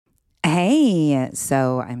Hey,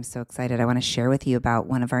 so I'm so excited. I want to share with you about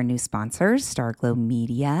one of our new sponsors, Starglow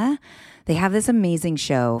Media. They have this amazing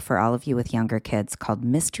show for all of you with younger kids called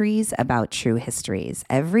Mysteries About True Histories.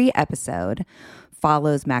 Every episode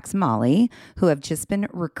follows Max and Molly, who have just been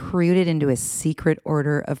recruited into a secret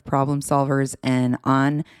order of problem solvers and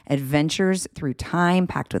on adventures through time,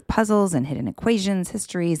 packed with puzzles and hidden equations,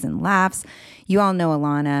 histories, and laughs. You all know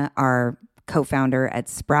Alana, our co-founder at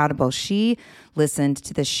Sproutable. She listened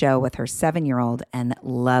to the show with her 7-year-old and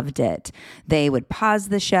loved it. They would pause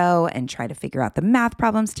the show and try to figure out the math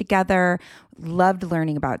problems together. Loved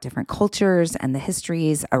learning about different cultures and the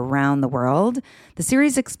histories around the world. The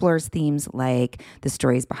series explores themes like the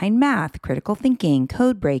stories behind math, critical thinking,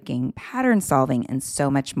 code breaking, pattern solving, and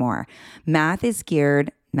so much more. Math is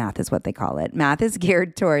what they call it. Math is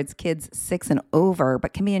geared towards kids 6 and over,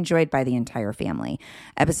 but can be enjoyed by the entire family.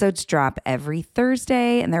 Episodes drop every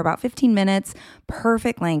Thursday, and they're about 15 minutes,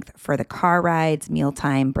 perfect length for the car rides,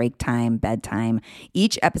 mealtime, break time, bedtime.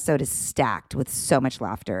 Each episode is stacked with so much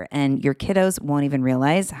laughter, and your kiddos won't even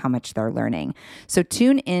realize how much they're learning. So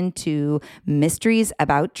tune into Mysteries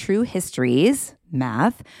About True Histories,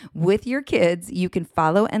 Math, with your kids. You can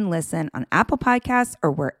follow and listen on Apple Podcasts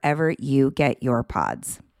or wherever you get your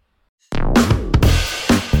pods.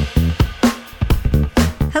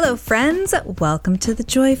 Hello, friends. Welcome to the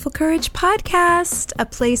Joyful Courage Podcast, a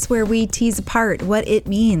place where we tease apart what it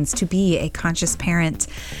means to be a conscious parent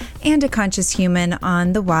and a conscious human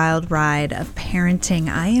on the wild ride of parenting.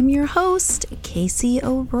 I am your host, Casey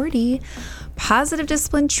O'Rourke, positive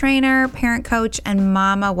discipline trainer, parent coach, and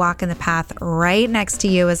mama walking the path right next to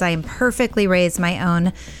you as I imperfectly raise my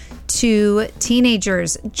own 2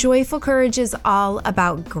 teenagers. Joyful Courage is all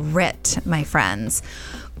about grit, my friends.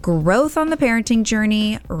 Growth on the parenting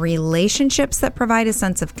journey, relationships that provide a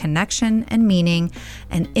sense of connection and meaning,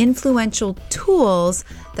 and influential tools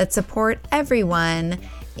that support everyone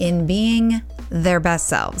in being their best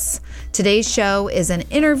selves. Today's show is an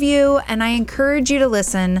interview, and I encourage you to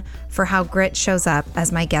listen for how grit shows up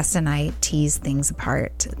as my guest and I tease things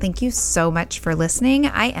apart. Thank you so much for listening.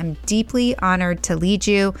 I am deeply honored to lead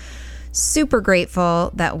you. Super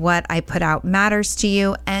grateful that what I put out matters to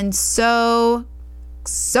you, and so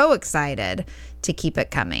excited to keep it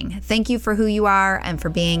coming. Thank you for who you are and for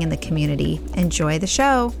being in the community. Enjoy the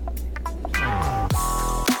show.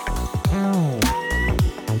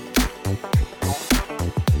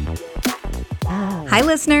 Hi,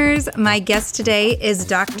 listeners. My guest today is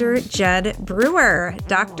Dr. Jud Brewer.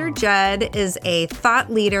 Dr. Jud is a thought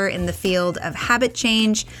leader in the field of habit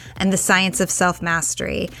change and the science of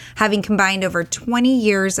self-mastery, having combined over 20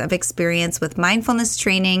 years of experience with mindfulness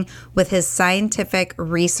training with his scientific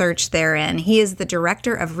research therein. He is the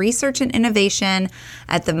Director of Research and Innovation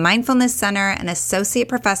at the Mindfulness Center and Associate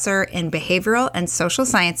Professor in Behavioral and Social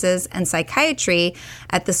Sciences and Psychiatry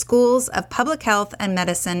at the Schools of Public Health and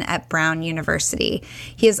Medicine at Brown University.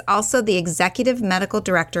 He is also the Executive Medical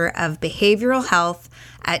Director of Behavioral Health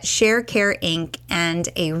at ShareCare Inc. and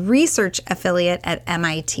a research affiliate at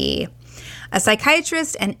MIT. A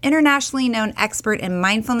psychiatrist and internationally known expert in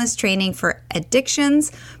mindfulness training for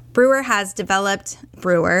addictions, Dr.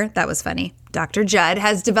 Jud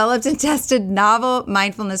has developed and tested novel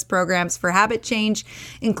mindfulness programs for habit change,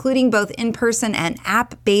 including both in-person and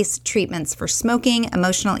app-based treatments for smoking,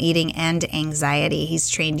 emotional eating, and anxiety. He's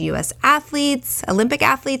trained U.S. athletes, Olympic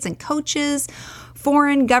athletes, and coaches,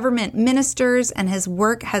 foreign government ministers, and his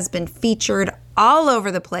work has been featured all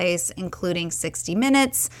over the place, including 60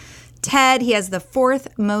 Minutes, TED. He has the 4th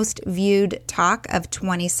most viewed talk of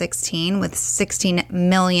 2016 with 16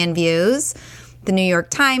 million views. The New York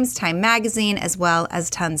Times, Time Magazine, as well as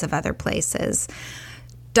tons of other places.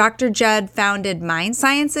 Dr. Jud founded Mind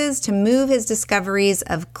Sciences to move his discoveries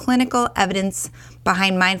of clinical evidence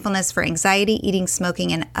behind mindfulness for anxiety, eating,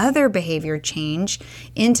 smoking, and other behavior change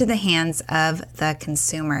into the hands of the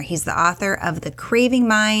consumer. He's the author of The Craving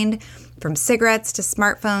Mind, From Cigarettes to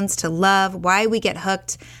Smartphones to Love, Why We Get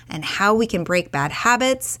Hooked, and How We Can Break Bad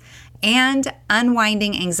Habits, and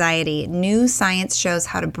Unwinding Anxiety. New science shows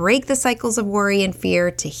how to break the cycles of worry and fear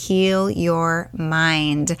to heal your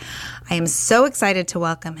mind. I am so excited to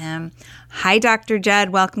welcome him. Hi, Dr. Jud.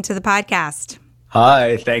 Welcome to the podcast.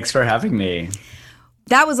 Hi, thanks for having me.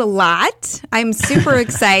 That was a lot. I'm super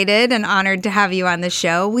excited and honored to have you on the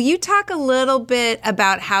show. Will you talk a little bit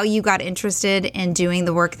about how you got interested in doing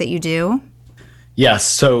the work that you do? Yes.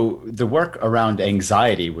 So the work around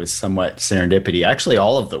anxiety was somewhat serendipity. Actually,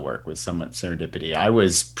 all of the work was somewhat serendipity. I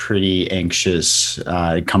was pretty anxious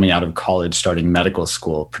coming out of college, starting medical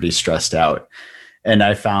school, pretty stressed out. And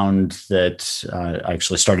I found that I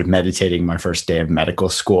actually started meditating my first day of medical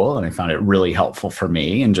school, and I found it really helpful for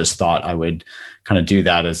me, and just thought I would kind of do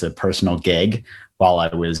that as a personal gig while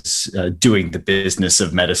I was doing the business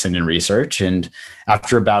of medicine and research. And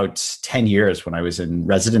after about 10 years, when I was in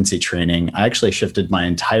residency training, I actually shifted my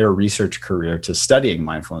entire research career to studying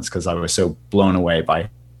mindfulness, because I was so blown away by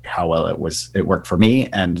how well it worked for me,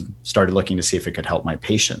 and started looking to see if it could help my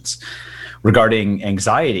patients. Regarding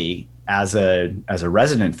anxiety, as a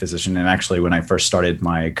resident physician, and actually when I first started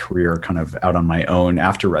my career kind of out on my own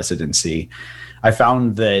after residency, I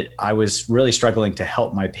found that I was really struggling to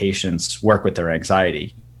help my patients work with their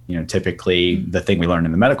anxiety. Typically the thing we learn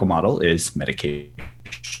in the medical model is medications,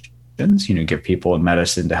 give people a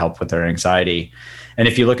medicine to help with their anxiety. And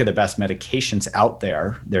if you look at the best medications out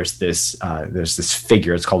there, there's this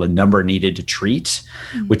figure. It's called a number needed to treat,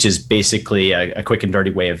 which is basically a quick and dirty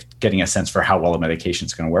way of getting a sense for how well a medication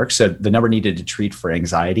is going to work. So the number needed to treat for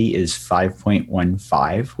anxiety is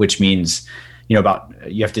 5.15, which means you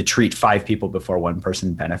have to treat 5 people before one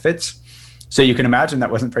person benefits. So you can imagine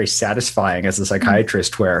that wasn't very satisfying as a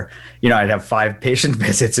psychiatrist, where, I'd have 5 patient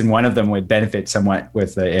visits and one of them would benefit somewhat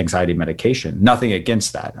with the anxiety medication. Nothing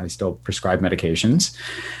against that. I still prescribe medications.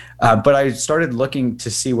 But I started looking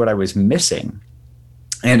to see what I was missing.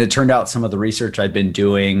 And it turned out some of the research I'd been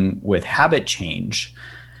doing with habit change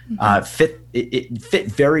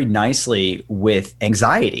fit very nicely with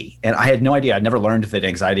anxiety. And I had no idea. I'd never learned that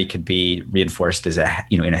anxiety could be reinforced as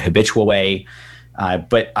in a habitual way.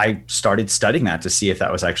 But I started studying that to see if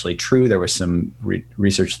that was actually true. There was some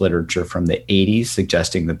research literature from the 80s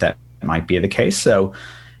suggesting that might be the case. So,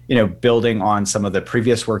 building on some of the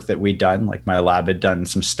previous work that we'd done, like my lab had done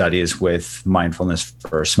some studies with mindfulness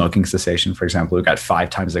for smoking cessation, for example. We've got 5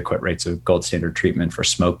 times the quit rates of gold standard treatment for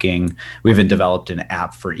smoking. We even developed an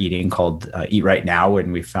app for eating called Eat Right Now,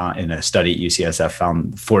 and we found in a study at UCSF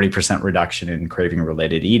found 40% reduction in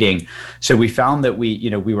craving-related eating. So we found that we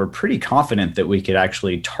were pretty confident that we could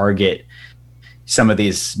actually target some of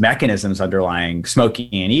these mechanisms underlying smoking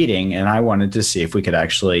and eating, and I wanted to see if we could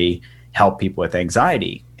actually help people with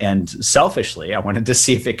anxiety. And selfishly, I wanted to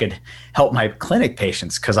see if it could help my clinic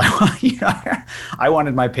patients, because I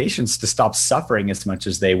wanted my patients to stop suffering as much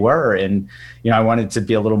as they were. And, I wanted to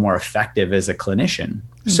be a little more effective as a clinician.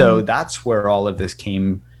 Mm-hmm. So that's where all of this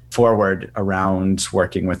came forward around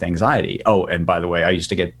working with anxiety. Oh, and by the way, I used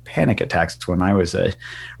to get panic attacks when I was a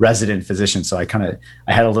resident physician. So I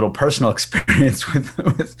had a little personal experience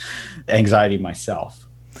with anxiety myself.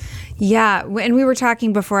 Yeah. And we were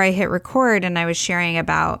talking before I hit record, and I was sharing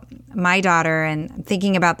about my daughter and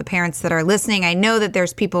thinking about the parents that are listening. I know that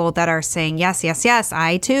there's people that are saying, yes, yes, yes,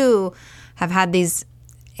 I too have had these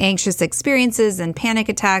anxious experiences and panic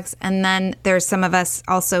attacks. And then there's some of us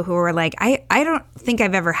also who are like, I don't think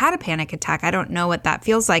I've ever had a panic attack. I don't know what that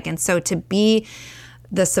feels like. And so to be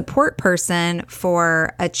the support person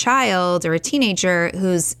for a child or a teenager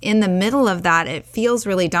who's in the middle of that, it feels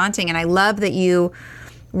really daunting. And I love that you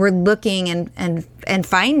were looking and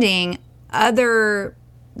finding other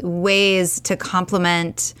ways to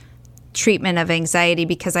complement treatment of anxiety,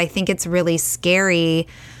 because I think it's really scary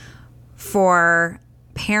for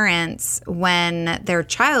parents when their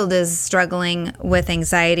child is struggling with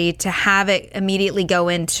anxiety to have it immediately go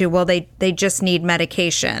into, well, they just need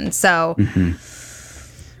medication. So,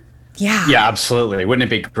 yeah. Yeah, absolutely. Wouldn't it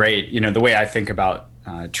be great? The way I think about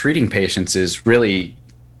treating patients is really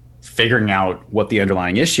figuring out what the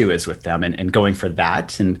underlying issue is with them and going for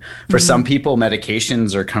that. And for some people,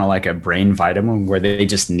 medications are kind of like a brain vitamin where they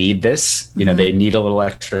just need this. They need a little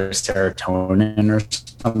extra serotonin or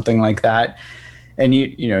something like that. And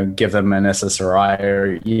you give them an SSRI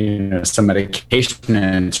or some medication,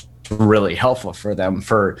 and it's really helpful for them.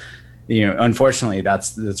 Unfortunately,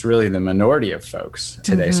 that's really the minority of folks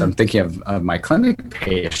today. So I'm thinking of my clinic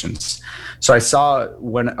patients. So I saw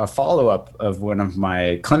a follow-up of one of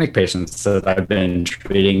my clinic patients that I've been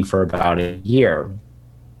treating for about a year.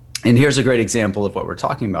 And here's a great example of what we're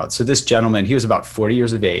talking about. So this gentleman, he was about 40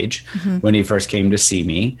 years of age when he first came to see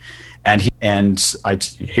me. And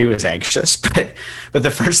he was anxious, but the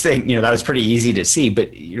first thing, that was pretty easy to see.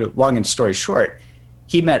 But long and story short,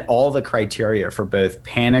 he met all the criteria for both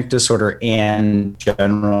panic disorder and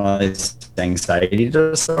generalized anxiety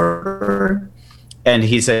disorder. And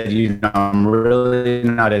he said, I'm really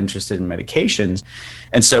not interested in medications.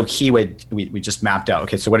 And so we just mapped out,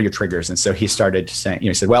 okay, so what are your triggers? And so he started saying,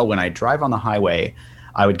 he said, well, when I drive on the highway,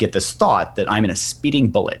 I would get this thought that I'm in a speeding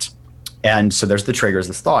bullet. And so there's the triggers,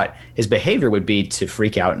 this thought. His behavior would be to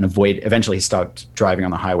freak out and avoid. Eventually, he stopped driving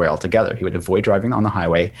on the highway altogether. He would avoid driving on the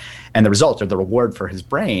highway. And the result, or the reward for his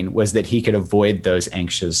brain, was that he could avoid those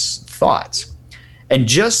anxious thoughts. And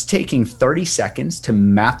just taking 30 seconds to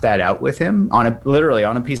map that out with him literally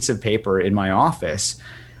on a piece of paper in my office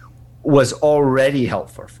was already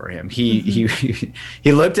helpful for him. He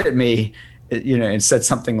looked at me, and said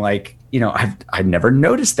something like, I've never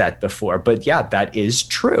noticed that before, but yeah, that is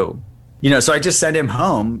true. So I just sent him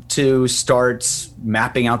home to start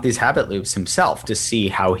mapping out these habit loops himself to see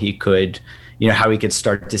how he could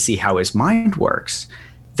start to see how his mind works.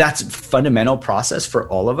 That's a fundamental process for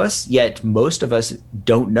all of us, yet most of us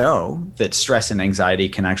don't know that stress and anxiety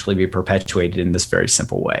can actually be perpetuated in this very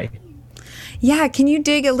simple way. Yeah, can you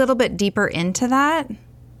dig a little bit deeper into that?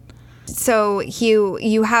 So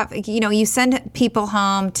you have, you send people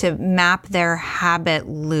home to map their habit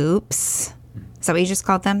loops. Is that what you just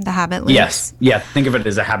called them? The habit loops? Yes. Yeah. Think of it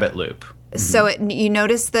as a habit loop. So you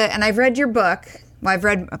notice and I've read your book. Well, I've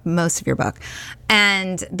read most of your book.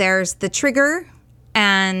 And there's the trigger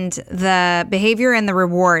and the behavior and the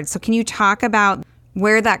reward. So can you talk about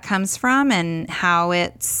where that comes from and how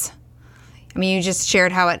you just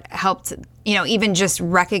shared how it helped, even just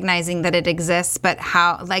recognizing that it exists, but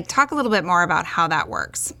talk a little bit more about how that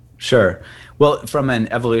works. Sure. Well, from an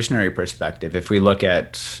evolutionary perspective, if we look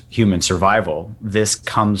at human survival, this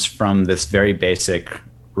comes from this very basic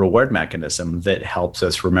reward mechanism that helps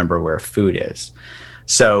us remember where food is.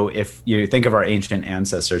 So if you think of our ancient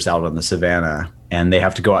ancestors out on the savannah and they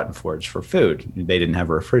have to go out and forage for food, they didn't have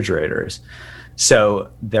refrigerators.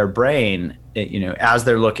 So their brain, as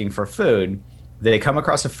they're looking for food, they come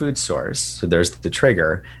across a food source. So there's the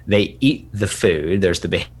trigger. They eat the food. There's the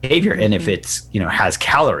behavior. And if it's, has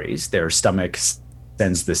calories, their stomach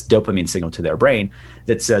sends this dopamine signal to their brain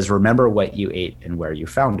that says, remember what you ate and where you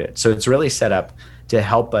found it. So it's really set up to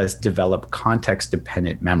help us develop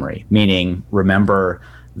context-dependent memory, meaning remember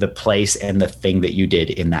the place and the thing that you did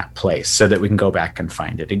in that place so that we can go back and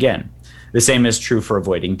find it again. The same is true for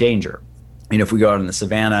avoiding danger. If we go out in the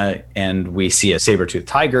savannah and we see a saber-toothed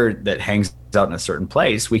tiger that hangs out in a certain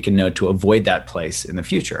place, we can know to avoid that place in the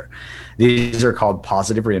future. These are called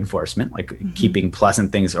positive reinforcement, like keeping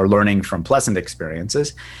pleasant things or learning from pleasant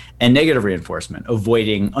experiences, and negative reinforcement,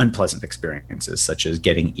 avoiding unpleasant experiences, such as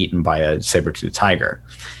getting eaten by a saber-toothed tiger.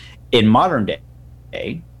 In modern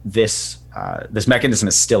day, this mechanism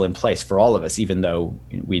is still in place for all of us, even though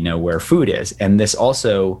we know where food is. And this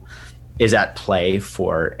also is at play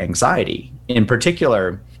for anxiety. In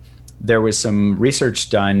particular, there was some research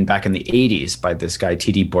done back in the 80s by this guy,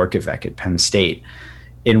 T.D. Borkovec at Penn State,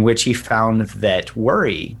 in which he found that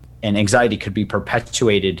worry and anxiety could be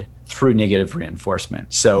perpetuated through negative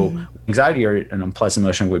reinforcement. So anxiety or an unpleasant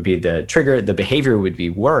emotion would be the trigger, the behavior would be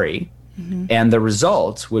worry, and the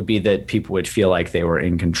result would be that people would feel like they were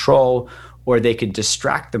in control, or they could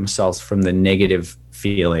distract themselves from the negative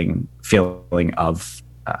feeling of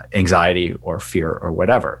anxiety or fear or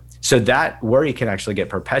whatever. So that worry can actually get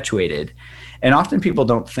perpetuated. And often people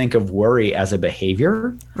don't think of worry as a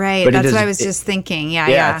behavior. Right. But that's what I was just thinking.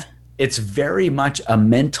 Yeah. It's very much a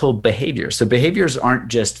mental behavior. So behaviors aren't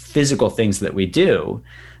just physical things that we do.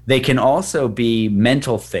 They can also be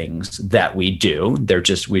mental things that we do.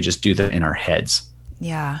 We just do them in our heads.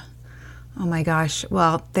 Yeah. Oh my gosh.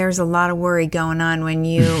 Well, there's a lot of worry going on when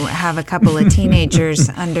you have a couple of teenagers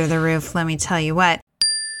under the roof. Let me tell you what.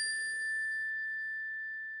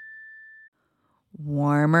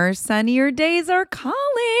 Warmer, sunnier days are calling.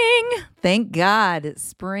 Thank God.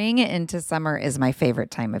 Spring into summer is my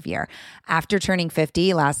favorite time of year. After turning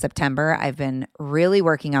 50 last September, I've been really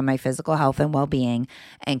working on my physical health and well-being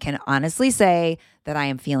and can honestly say that I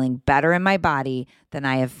am feeling better in my body than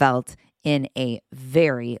I have felt in a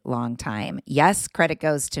very long time. Yes, credit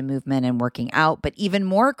goes to movement and working out, but even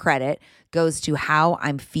more credit goes to how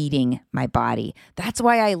I'm feeding my body. That's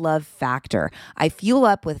why I love Factor. I fuel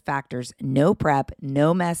up with Factor's no prep,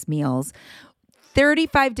 no mess meals,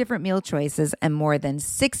 35 different meal choices, and more than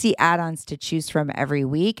 60 add-ons to choose from every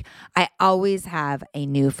week. I always have a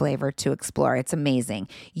new flavor to explore. It's amazing.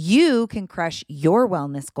 You can crush your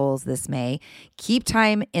wellness goals this May, keep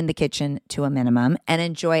time in the kitchen to a minimum, and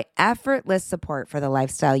enjoy effortless support for the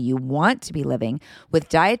lifestyle you want to be living with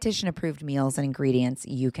dietitian-approved meals and ingredients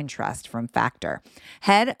you can trust from Factor.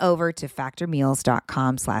 Head over to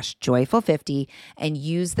factormeals.com/joyful50 and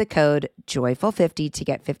use the code joyful50 to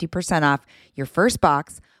get 50% off your first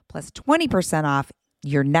box plus 20% off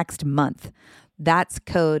your next month. That's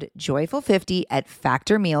code joyful50 at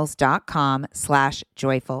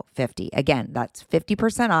factormeals.com/joyful50. Again, that's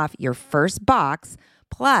 50% off your first box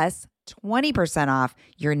plus 20% off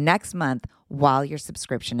your next month while your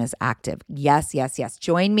subscription is active. Yes, yes, yes.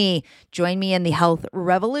 Join me in the health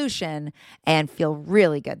revolution and feel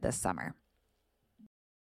really good this summer.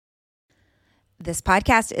 This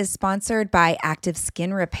podcast is sponsored by Active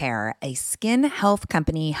Skin Repair, a skin health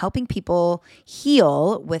company helping people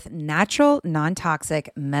heal with natural, non-toxic,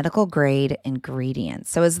 medical-grade ingredients.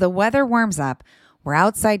 So as the weather warms up, we're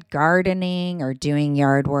outside gardening or doing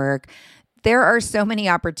yard work. There are so many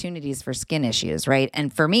opportunities for skin issues, right?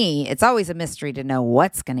 And for me, it's always a mystery to know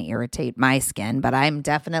what's going to irritate my skin, but I'm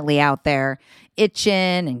definitely out there itching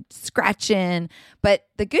and scratching. But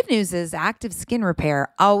the good news is Active Skin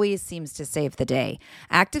Repair always seems to save the day.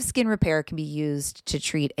 Active Skin Repair can be used to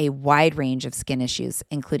treat a wide range of skin issues,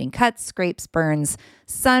 including cuts, scrapes, burns,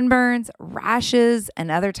 sunburns, rashes, and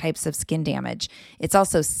other types of skin damage. It's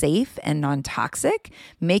also safe and non-toxic,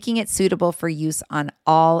 making it suitable for use on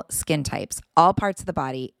all skin types, all parts of the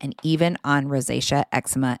body, and even on rosacea,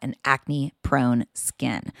 eczema, and acne-prone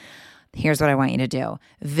skin. Here's what I want you to do.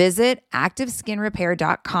 Visit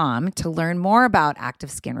ActiveSkinRepair.com to learn more about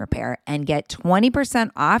Active Skin Repair and get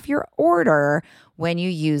 20% off your order when you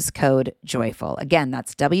use code JOYFUL. Again,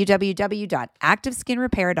 that's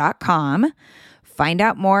www.ActiveSkinRepair.com. Find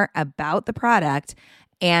out more about the product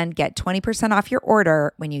and get 20% off your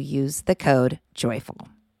order when you use the code JOYFUL.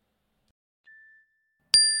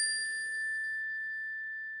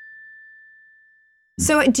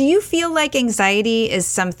 So do you feel like anxiety is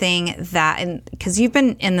something that, because you've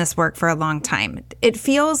been in this work for a long time, it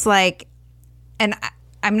feels like, and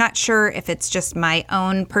I'm not sure if it's just my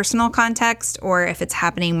own personal context or if it's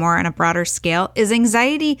happening more on a broader scale, is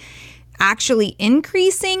anxiety actually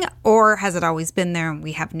increasing, or has it always been there and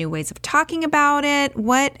we have new ways of talking about it?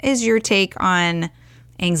 What is your take on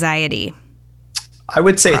anxiety? I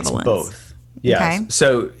would say prevalence? It's both. Yes. Okay.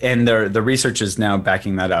 So, and the research is now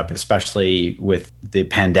backing that up, especially with the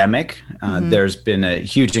pandemic. There's been a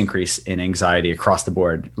huge increase in anxiety across the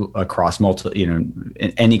board, across multiple, in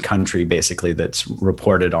any country basically that's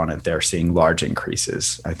reported on it. They're seeing large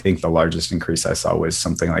increases. I think the largest increase I saw was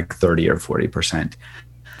something like 30 or 40%.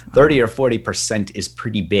 30 or 40% is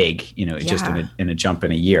pretty big, just in a jump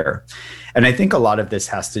in a year. And I think a lot of this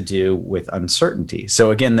has to do with uncertainty.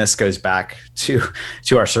 So again, this goes back to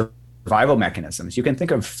our survival mechanisms. You can think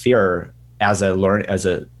of fear as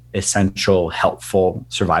a essential, helpful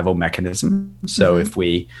survival mechanism. So if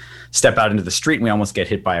we step out into the street and we almost get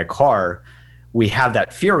hit by a car, we have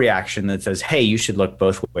that fear reaction that says, hey, you should look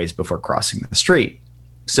both ways before crossing the street.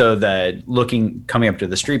 So that coming up to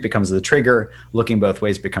the street becomes the trigger, looking both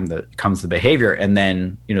ways becomes the behavior. And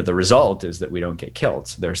then, the result is that we don't get killed.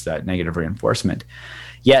 So there's that negative reinforcement.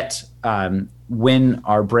 Yet, when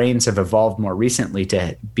our brains have evolved more recently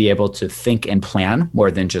to be able to think and plan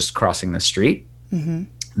more than just crossing the street,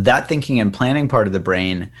 that thinking and planning part of the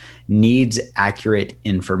brain needs accurate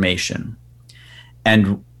information.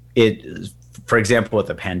 And for example, with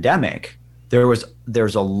the pandemic,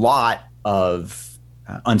 there's a lot of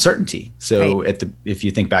uncertainty. So right. If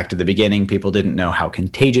you think back to the beginning, people didn't know how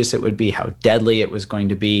contagious it would be, how deadly it was going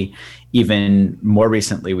to be. Even more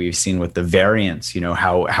recently, we've seen with the variants,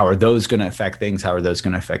 how are those going to affect things? How are those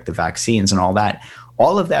going to affect the vaccines and all that?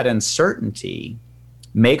 All of that uncertainty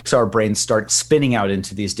makes our brains start spinning out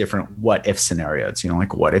into these different what if scenarios,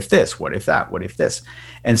 like what if this, what if that, what if this?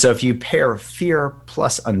 And so if you pair fear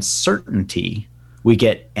plus uncertainty, we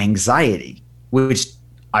get anxiety, which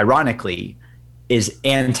ironically is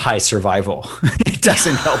anti-survival. It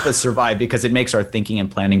doesn't help us survive because it makes our thinking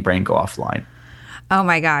and planning brain go offline. Oh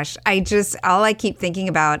my gosh. All I keep thinking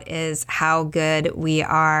about is how good we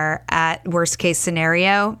are at worst case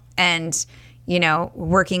scenario and,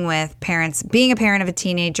 working with parents, being a parent of a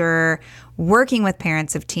teenager, working with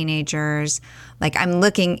parents of teenagers. Like I'm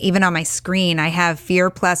looking, even on my screen, I have fear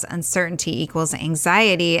plus uncertainty equals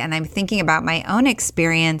anxiety. And I'm thinking about my own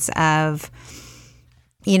experience of,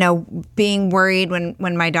 being worried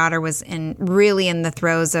when my daughter was really in the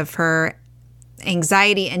throes of her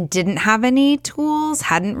anxiety and didn't have any tools,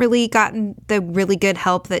 hadn't really gotten the really good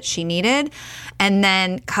help that she needed. And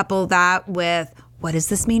then couple that with, what does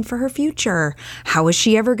this mean for her future? How is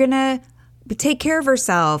she ever going to take care of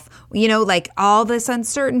herself? Like all this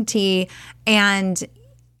uncertainty and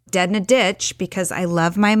dead in a ditch, because I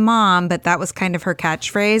love my mom, but that was kind of her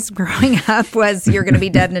catchphrase growing up was you're going to be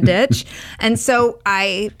dead in a ditch. And so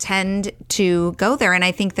I tend to go there. And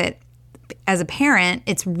I think that as a parent,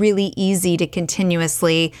 it's really easy to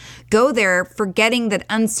continuously go there, forgetting that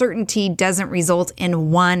uncertainty doesn't result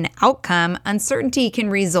in one outcome. Uncertainty can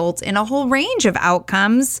result in a whole range of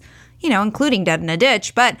outcomes, including dead in a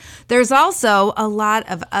ditch. But there's also a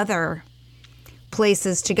lot of other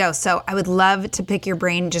places to go. So I would love to pick your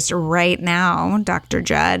brain just right now, Dr.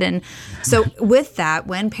 Jud. And so with that,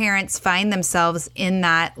 when parents find themselves in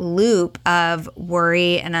that loop of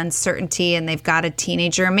worry and uncertainty, and they've got a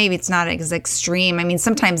teenager, maybe it's not as extreme. I mean,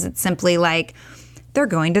 sometimes it's simply like they're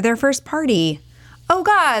going to their first party. Oh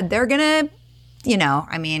God, they're going to,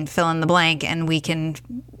 fill in the blank, and we can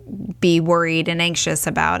be worried and anxious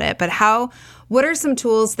about it. But what are some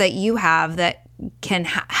tools that you have that can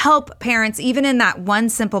help parents, even in that one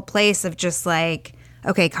simple place of just like,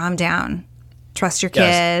 okay, calm down, trust your kid,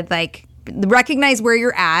 yes. Like recognize where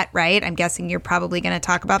you're at, right? I'm guessing you're probably going to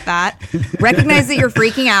talk about that. Recognize that you're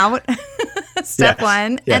freaking out, step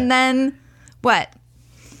one. Yeah. And then what?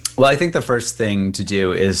 Well, I think the first thing to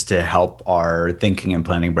do is to help our thinking and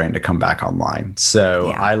planning brain to come back online. So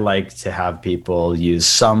I like to have people use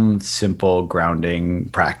some simple grounding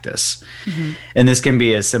practice. Mm-hmm. And this can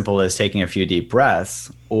be as simple as taking a few deep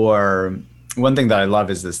breaths, or one thing that I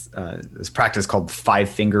love is this practice called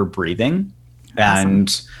 5-finger breathing. Awesome.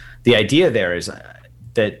 And the idea there is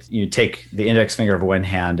that you take the index finger of one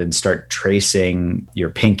hand and start tracing your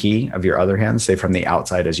pinky of your other hand, say from the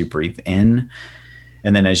outside as you breathe in.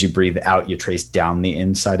 And then as you breathe out, you trace down the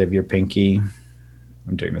inside of your pinky.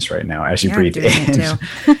 I'm doing this right now. As you breathe in,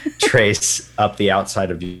 trace up the outside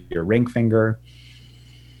of your ring finger.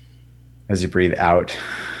 As you breathe out,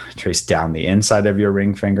 trace down the inside of your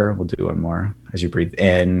ring finger. We'll do one more. As you breathe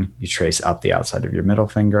in, you trace up the outside of your middle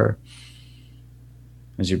finger.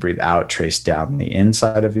 As you breathe out, trace down the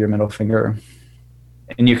inside of your middle finger.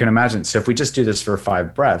 And you can imagine, so if we just do this for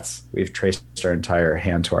 5 breaths, we've traced our entire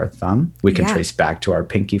hand to our thumb. We can trace back to our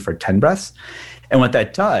pinky for 10 breaths. And what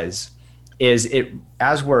that does is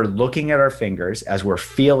as we're looking at our fingers, as we're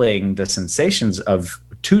feeling the sensations of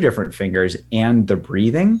 2 different fingers and the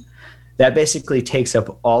breathing, that basically takes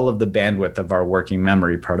up all of the bandwidth of our working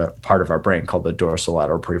memory part of our brain called the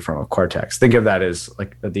dorsolateral prefrontal cortex. Think of that as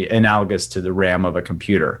like the analogous to the RAM of a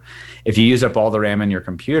computer. If you use up all the RAM in your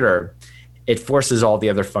computer, it forces all the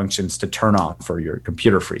other functions to turn off, or your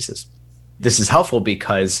computer freezes. This is helpful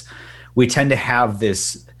because we tend to have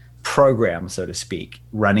this program, so to speak,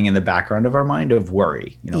 running in the background of our mind of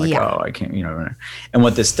worry, oh, I can't, and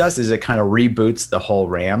what this does is it kind of reboots the whole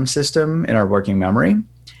RAM system in our working memory.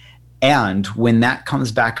 And when that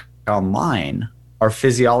comes back online, our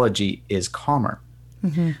physiology is calmer.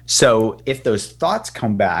 Mm-hmm. So if those thoughts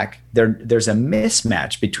come back, there's a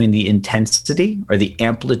mismatch between the intensity or the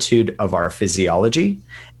amplitude of our physiology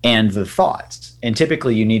and the thoughts. And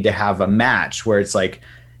typically you need to have a match where it's like,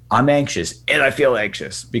 I'm anxious and I feel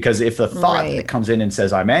anxious. Because if the thought that comes in and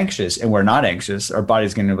says I'm anxious and we're not anxious, our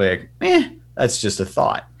body's going to be like, that's just a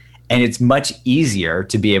thought. And it's much easier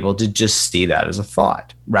to be able to just see that as a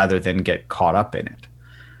thought rather than get caught up in it.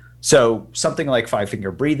 So something like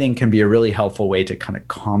 5-finger breathing can be a really helpful way to kind of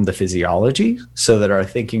calm the physiology so that our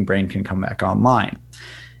thinking brain can come back online.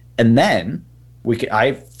 And then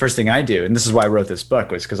first thing I do, and this is why I wrote this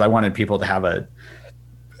book, was because I wanted people to have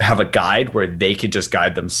a guide where they could just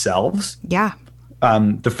guide themselves. Yeah.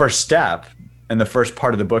 The first step and the first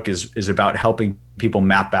part of the book is about helping people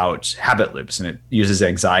map out habit loops, and it uses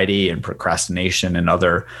anxiety and procrastination and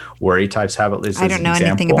other worry types habit loops. I don't know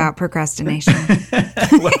anything about procrastination.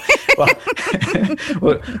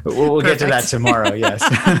 We'll get to that tomorrow. Yes.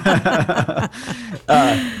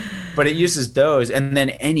 But it uses those, and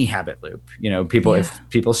then any habit loop. If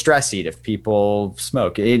people stress eat, if people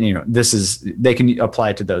smoke, they can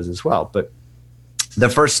apply it to those as well. But the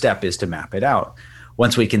first step is to map it out.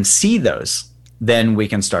 Once we can see those, then we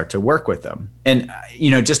can start to work with them. And,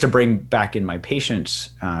 just to bring back in my patient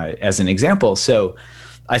as an example. So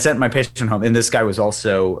I sent my patient home, and this guy was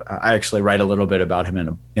also, I actually write a little bit about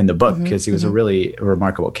him in the book because he was a really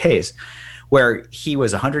remarkable case where he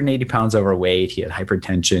was 180 pounds overweight. He had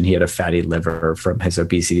hypertension. He had a fatty liver from his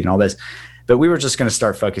obesity and all this. But we were just going to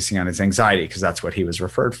start focusing on his anxiety because that's what he was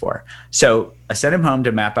referred for. So I sent him home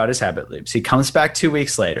to map out his habit loops. He comes back 2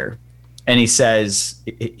 weeks later. And he says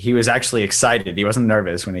he was actually excited. He wasn't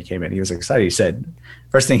nervous when he came in. He was excited. He said,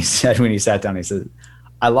 first thing he said when he sat down, he said,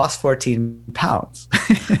 I lost 14 pounds.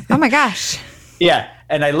 Oh my gosh. Yeah.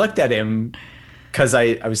 And I looked at him because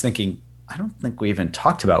I was thinking, I don't think we even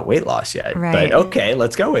talked about weight loss yet. Right. But okay,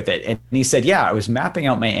 let's go with it. And he said, yeah, I was mapping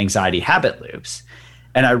out my anxiety habit loops.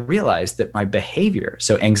 And I realized that my behavior,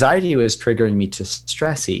 so anxiety was triggering me to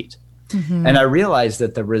stress eat. Mm-hmm. And I realized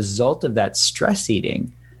that the result of that stress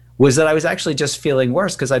eating was that I was actually just feeling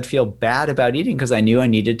worse because I'd feel bad about eating because I knew I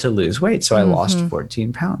needed to lose weight. So I lost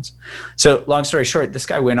 14 pounds. So long story short, this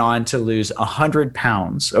guy went on to lose 100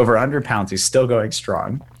 pounds, over 100 pounds. He's still going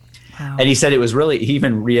strong. Wow. And he said he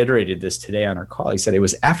even reiterated this today on our call. He said it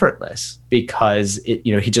was effortless because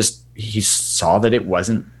he saw that it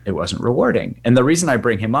wasn't rewarding. And the reason I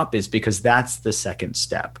bring him up is because that's the second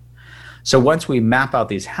step. So once we map out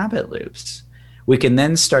these habit loops, we can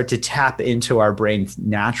then start to tap into our brain's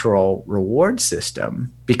natural reward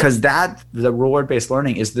system, because the reward-based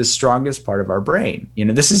learning is the strongest part of our brain.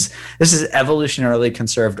 This is evolutionarily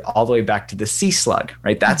conserved all the way back to the sea slug,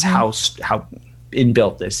 right? That's how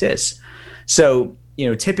inbuilt this is. So,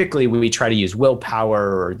 typically we try to use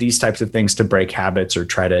willpower or these types of things to break habits or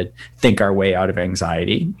try to think our way out of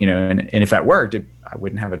anxiety, and if that worked, I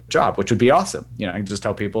wouldn't have a job, which would be awesome. I can just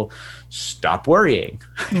tell people, stop worrying.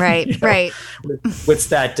 Right, right. What's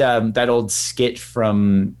that old skit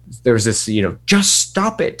from, there was this, just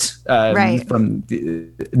stop it, right, from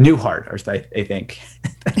Newhart, I think.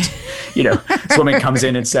 This woman comes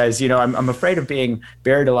in and says, I'm afraid of being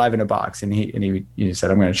buried alive in a box. And he said,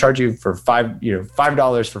 I'm going to charge you for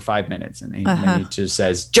 $5 for 5 minutes. And he just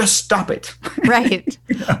says, just stop it. Right.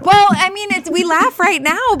 Well, we laugh right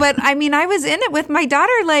now, but I was in it with my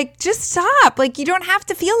daughter, like, just stop. Like, you don't have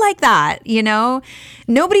to feel like that.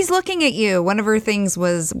 Nobody's looking at you. One of her things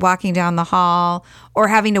was walking down the hall or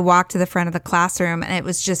having to walk to the front of the classroom. And it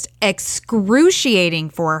was just excruciating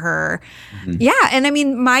for her. Mm-hmm. Yeah.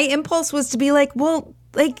 And my impulse was to be like, well,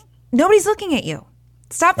 like, nobody's looking at you.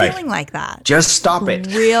 Stop feeling like that. Just stop it.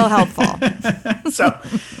 Real helpful.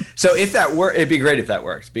 So if that were, it'd be great if that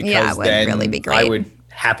works, because it would then really be great. I would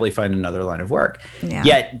happily find another line of work. Yeah.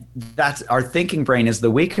 Yet that's our thinking brain is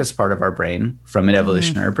the weakest part of our brain from an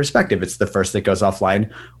evolutionary perspective. It's the first that goes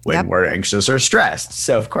offline when we're anxious or stressed.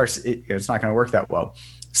 So of course it's not going to work that well.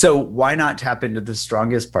 So why not tap into the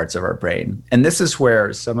strongest parts of our brain? And this is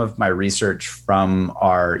where some of my research from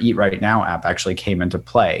our Eat Right Now app actually came into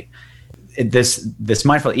play. This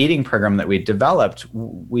mindful eating program that we developed,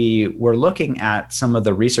 we were looking at some of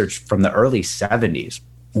the research from the early 70s,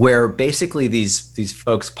 where basically these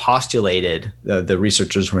folks postulated, the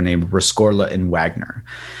researchers were named Rescorla and Wagner,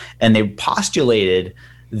 and they postulated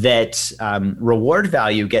that reward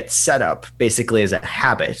value gets set up basically as a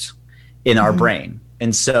habit in our brain.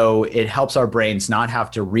 And so it helps our brains not have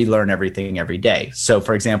to relearn everything every day. So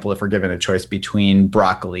for example, if we're given a choice between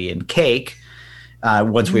broccoli and cake,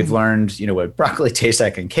 once we've learned, what broccoli tastes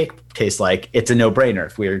like and cake tastes like, it's a no-brainer.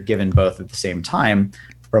 If we're given both at the same time,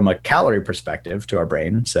 from a calorie perspective to our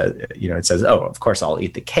brain, so, it says, oh, of course I'll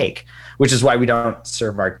eat the cake, which is why we don't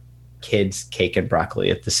serve our kids cake and broccoli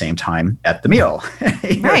at the same time at the meal, at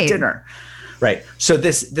dinner. Right. So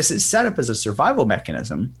this is set up as a survival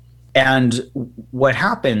mechanism. And what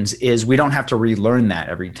happens is we don't have to relearn that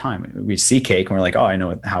every time. We see cake and we're like, oh, I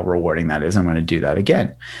know how rewarding that is. I'm going to do that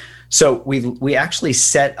again. So we actually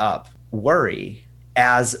set up worry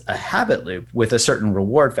as a habit loop with a certain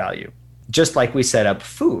reward value, just like we set up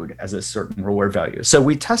food as a certain reward value. So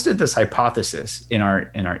we tested this hypothesis in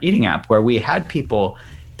our eating app, where we had people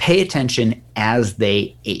pay attention as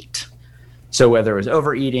they ate. So whether it was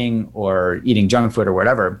overeating or eating junk food or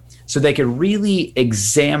whatever, so they could really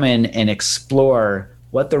examine and explore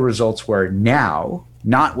what the results were now,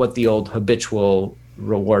 not what the old habitual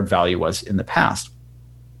reward value was in the past.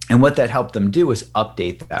 And what that helped them do was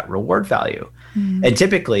update that reward value. And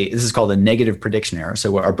typically, this is called a negative prediction error.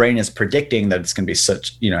 So our brain is predicting that it's going to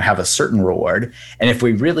be have a certain reward. And if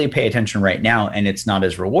we really pay attention right now and it's not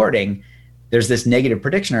as rewarding, there's this negative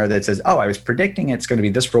prediction error that says, oh, I was predicting it's going to be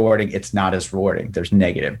this rewarding. It's not as rewarding. There's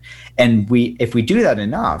negative. And if we do that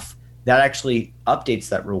enough, that actually updates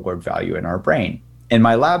that reward value in our brain. And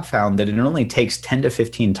my lab found that it only takes 10 to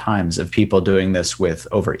 15 times of people doing this with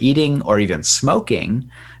overeating or even smoking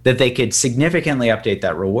that they could significantly update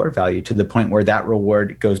that reward value to the point where that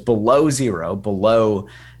reward goes below zero, below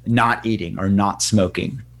not eating or not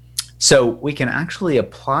smoking. So we can actually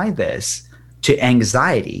apply this to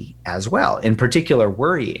anxiety as well, in particular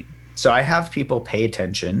worrying. So I have people pay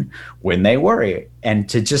attention when they worry and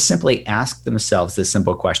to just simply ask themselves this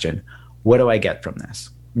simple question: what do I get from this?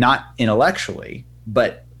 Not intellectually,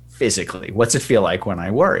 but physically. What's it feel like when I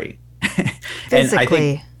worry? And I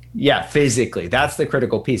think, physically, that's the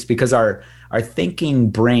critical piece, because our thinking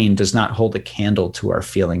brain does not hold a candle to our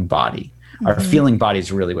feeling body. Our feeling body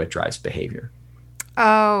is really what drives behavior.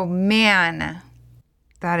 Oh, man.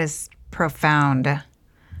 That is profound.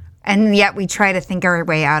 And yet we try to think our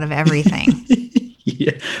way out of everything.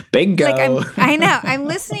 Yeah. Bingo. I know. I'm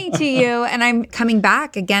listening to you and I'm coming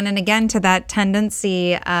back again and again to that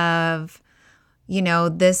tendency of,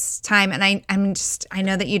 this time. And I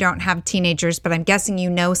know that you don't have teenagers, but I'm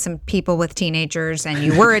guessing some people with teenagers, and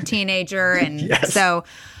you were a teenager. And yes. So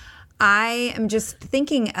I am just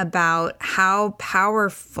thinking about how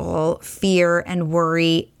powerful fear and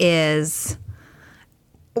worry is,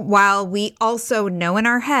 while we also know in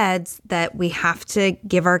our heads that we have to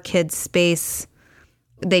give our kids space.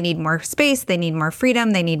 They need more space, they need more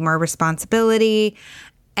freedom, they need more responsibility.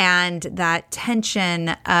 And that tension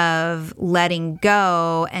of letting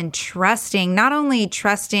go and trusting, not only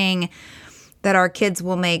trusting that our kids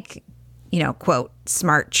will make, quote,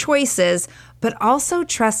 smart choices, but also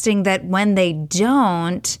trusting that when they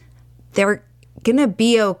don't, they're going to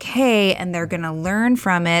be okay and they're going to learn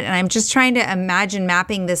from it. And I'm just trying to imagine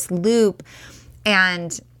mapping this loop.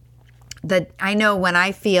 And I know when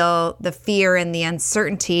I feel the fear and the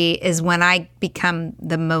uncertainty is when I become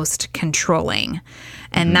the most controlling.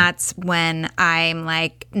 And that's when I'm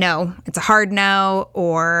like, no, it's a hard no,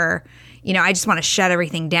 or, I just want to shut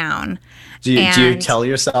everything down. Do you tell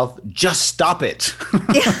yourself, just stop it?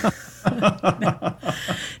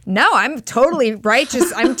 No, I'm totally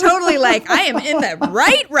righteous. I'm totally like, I am in the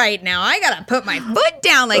right now. I got to put my foot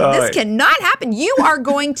down. Like, this cannot happen. You are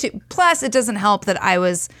going to. Plus, it doesn't help that I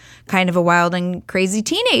was kind of a wild and crazy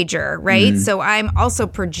teenager, right? So I'm also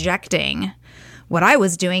projecting what I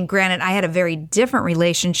was doing. Granted, I had a very different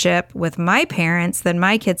relationship with my parents than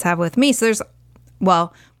my kids have with me. So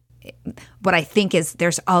what I think is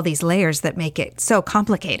there's all these layers that make it so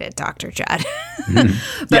complicated, Dr. Jud.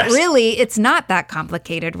 But really, it's not that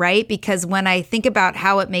complicated, right? Because when I think about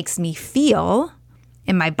how it makes me feel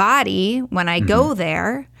in my body when I go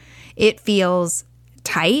there, it feels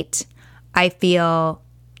tight. I feel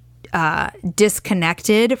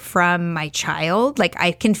disconnected from my child. Like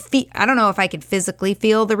I don't know if I can physically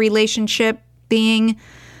feel the relationship being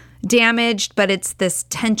damaged, but it's this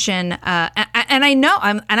tension. And I know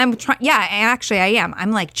I'm trying. Yeah, I am.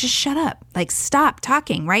 I'm like, just shut up. Like, stop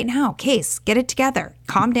talking right now. Case, get it together.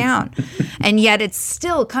 Calm down. And yet it's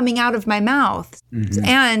still coming out of my mouth.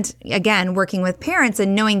 And again, working with parents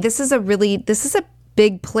and knowing this is a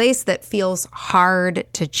big place that feels hard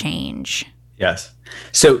to change. Yes.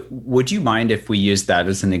 So would you mind if we use that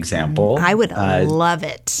as an example? I would love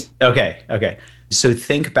it. Okay. So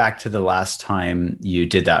think back to the last time you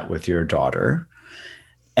did that with your daughter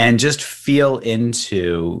and just feel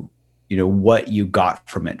into, what you got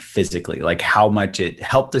from it physically, like how much it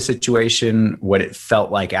helped the situation, what it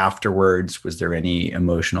felt like afterwards. Was there any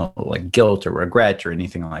emotional like guilt or regret or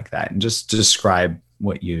anything like that? And just describe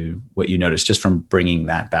what you noticed just from bringing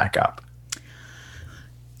that back up.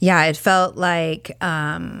 Yeah, it felt like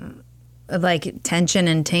tension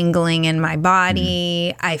and tingling in my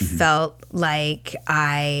body. I felt like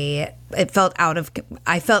I felt out of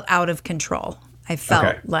control. I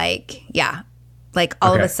felt like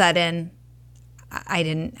all of a sudden I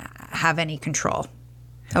didn't have any control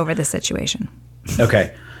over the situation.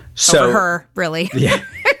 Okay. So over her, really. Yeah.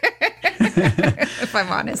 If I'm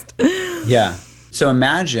honest. Yeah. So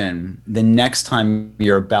imagine the next time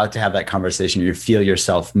you're about to have that conversation, you feel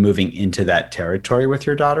yourself moving into that territory with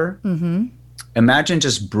your daughter. Imagine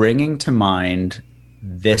just bringing to mind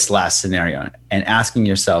this last scenario and asking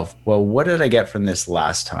yourself, well, what did I get from this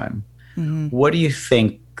last time? What do you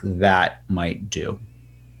think that might do?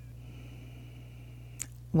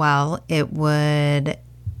 Well, it would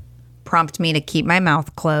prompt me to keep my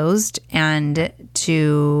mouth closed and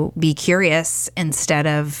to be curious instead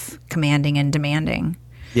of commanding and demanding.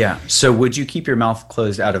 Yeah. So would you keep your mouth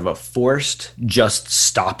closed out of a forced just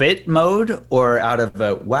stop it mode, or out of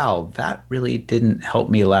a, wow, that really didn't help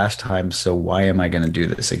me last time, so why am I going to do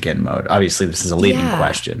this again mode? Obviously, this is a leading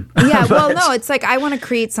question. Yeah. Well, no, it's like I want to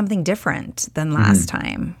create something different than last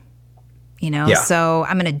time, so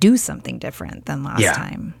I'm going to do something different than last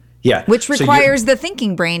time. Yeah. Which requires the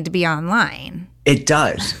thinking brain to be online. It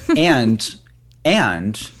does.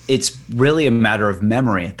 And it's really a matter of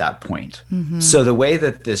memory at that point. So the way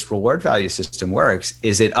that this reward value system works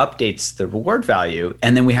is it updates the reward value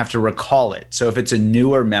and then we have to recall it. So if it's a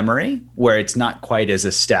newer memory where it's not quite as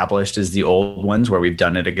established as the old ones where we've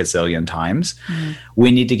done it a gazillion times,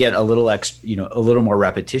 we need to get a little a little more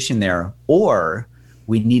repetition there, or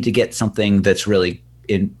we need to get something that's really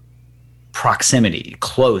in proximity,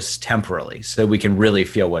 close temporally, so we can really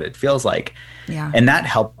feel what it feels like. Yeah. And that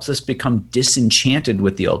helps us become disenchanted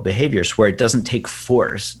with the old behaviors, where it doesn't take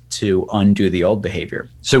force to undo the old behavior.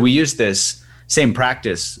 So we use this same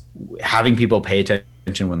practice, having people pay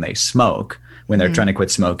attention when they smoke, when they're trying to quit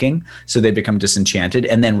smoking, so they become disenchanted,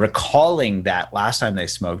 and then recalling that last time they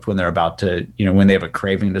smoked when they're about to, when they have a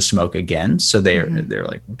craving to smoke again. So they're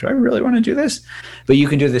like, do I really want to do this? But you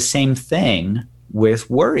can do the same thing with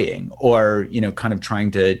worrying, or kind of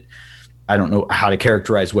trying to I don't know how to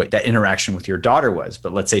characterize what that interaction with your daughter was,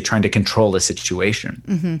 but let's say trying to control a situation.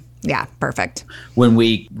 Mm-hmm. Yeah, perfect. When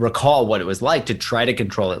we recall what it was like to try to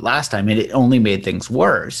control it last time, and it only made things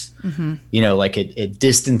worse. Mm-hmm. Like it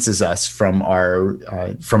distances us from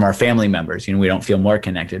our family members. We don't feel more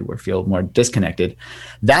connected; we feel more disconnected.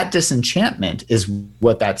 That disenchantment is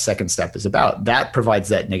what that second step is about. That provides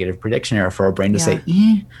that negative prediction error for our brain to say,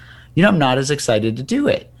 I'm not as excited to do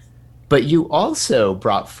it. But you also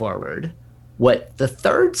brought forward what the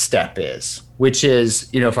third step is, which is,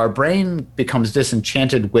 if our brain becomes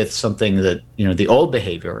disenchanted with something that, the old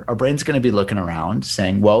behavior, our brain's going to be looking around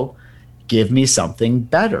saying, well, give me something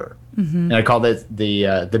better. Mm-hmm. And I call that the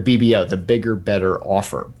BBO, the bigger, better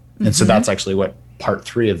offer. Mm-hmm. And so that's actually what part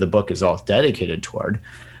 3 of the book is all dedicated toward.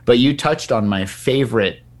 But you touched on my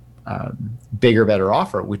favorite bigger, better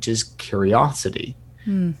offer, which is curiosity.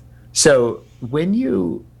 Mm. So when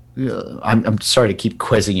you... I'm sorry to keep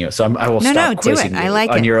quizzing you, so I will stop quizzing you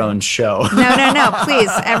on your own show. No, please,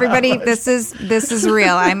 everybody. This is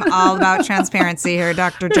real. I'm all about transparency here,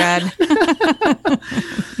 Dr. Jud.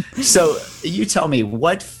 So you tell me,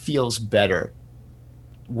 what feels better,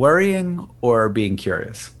 worrying or being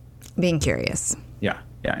curious? Being curious. Yeah.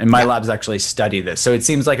 And my labs actually study this, so it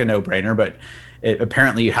seems like a no-brainer, but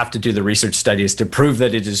apparently you have to do the research studies to prove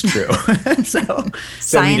that it is true. so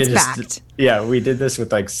Science backed. We did this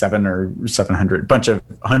with like 700, bunch of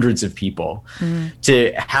hundreds of people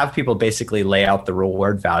to have people basically lay out the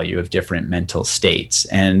reward value of different mental states.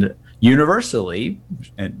 And universally,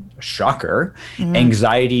 and shocker,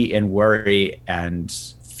 anxiety and worry and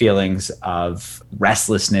feelings of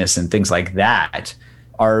restlessness and things like that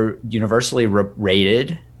are universally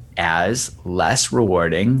rated as less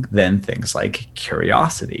rewarding than things like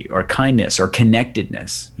curiosity or kindness or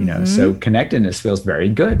connectedness. So connectedness feels very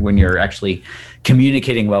good when you're actually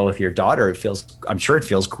communicating well with your daughter. I'm sure it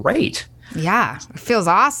feels great. Yeah, it feels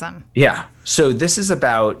awesome. Yeah. So this is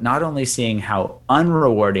about not only seeing how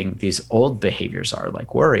unrewarding these old behaviors are,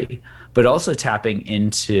 like worry, but also tapping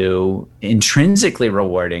into intrinsically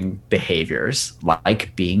rewarding behaviors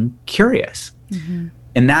like being curious. Mm-hmm.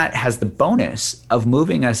 And that has the bonus of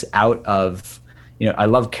moving us out of, I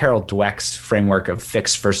love Carol Dweck's framework of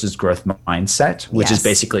fixed versus growth mindset, which is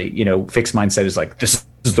basically, fixed mindset is like, this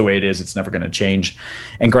is the way it is. It's never going to change.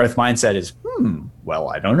 And growth mindset is, well,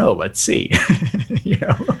 I don't know. Let's see.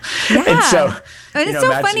 Yeah. And so, it's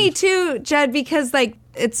so funny too, Jud, because like,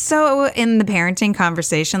 it's so in the parenting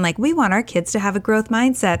conversation, like we want our kids to have a growth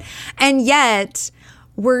mindset. And yet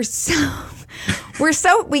we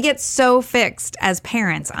get so fixed as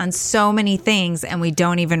parents on so many things, and we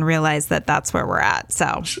don't even realize that that's where we're at. So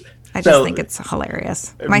I just think it's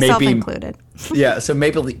hilarious, myself included. Yeah. So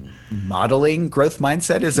maybe modeling growth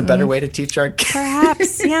mindset is a better way to teach our kids.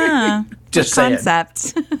 Perhaps. Yeah. Just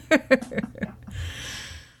concept.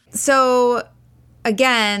 So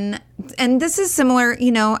again, and this is similar,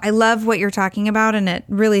 I love what you're talking about, and it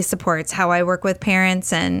really supports how I work with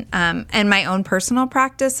parents and my own personal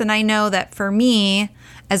practice. And I know that for me,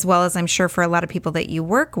 as well as I'm sure for a lot of people that you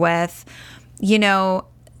work with,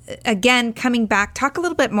 again, coming back, talk a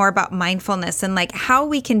little bit more about mindfulness and like how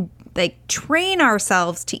we can like train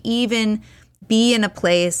ourselves to even be in a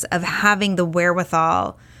place of having the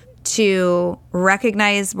wherewithal to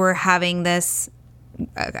recognize we're having this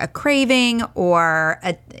a craving or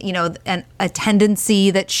a tendency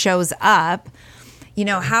that shows up.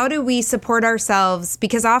 How do we support ourselves?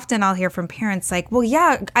 Because often I'll hear from parents like, well,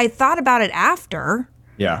 yeah, I thought about it after.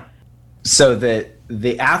 Yeah. So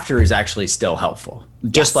the after is actually still helpful.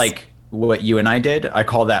 Just like what you and I did, I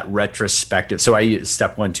call that retrospective. So I use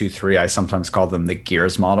step 1, 2, 3. I sometimes call them the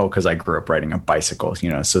gears model because I grew up riding a bicycle,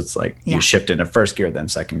 so it's like you shift into first gear, then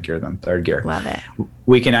second gear, then third gear. Love it.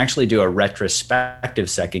 We can actually do a retrospective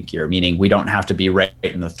second gear, meaning we don't have to be right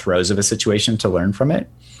in the throes of a situation to learn from it.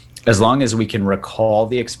 As long as we can recall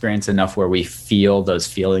the experience enough where we feel those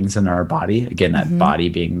feelings in our body, again, that body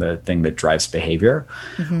being the thing that drives behavior,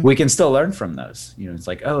 we can still learn from those. It's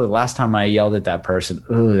like, oh, the last time I yelled at that person,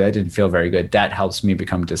 oh, that didn't feel very good. That helps me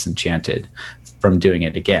become disenchanted from doing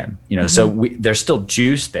it again. So there's still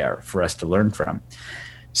juice there for us to learn from.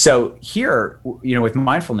 So here, with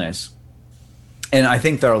mindfulness, and I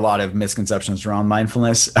think there are a lot of misconceptions around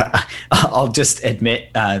mindfulness. I'll just admit,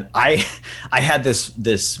 I had this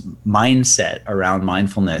mindset around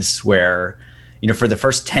mindfulness where, for the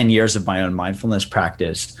first 10 years of my own mindfulness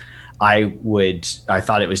practice, I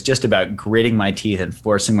thought it was just about gritting my teeth and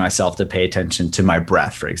forcing myself to pay attention to my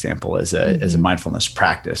breath, for example, as a mindfulness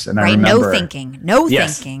practice. And I remember,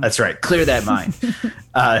 yes, thinking. That's right. Clear that mind.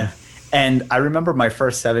 And I remember my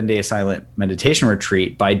first 7-day silent meditation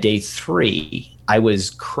retreat. By day 3, I was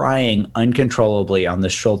crying uncontrollably on the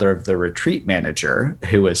shoulder of the retreat manager,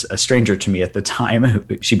 who was a stranger to me at the time.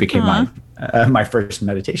 She became my first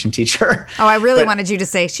meditation teacher. Oh, I really wanted you to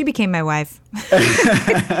say she became my wife. It's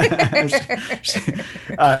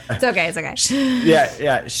okay. It's okay.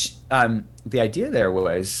 Yeah. The idea there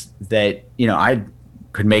was that, I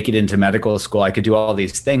could make it into medical school. I could do all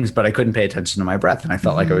these things, but I couldn't pay attention to my breath. And I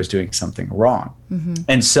felt like I was doing something wrong.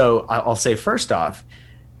 And so I'll say, first off,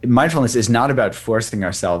 mindfulness is not about forcing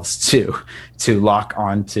ourselves to lock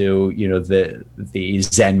onto the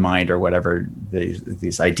Zen mind or whatever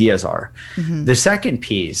these ideas are. The second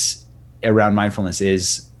piece around mindfulness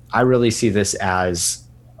is I really see this as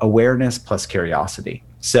awareness plus curiosity.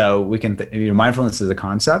 So we can mindfulness is a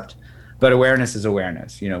concept, but awareness is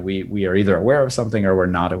awareness. We are either aware of something or we're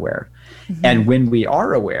not aware. And when we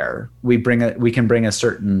are aware, we can bring a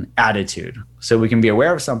certain attitude. So we can be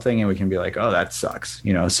aware of something and we can be like, oh, that sucks.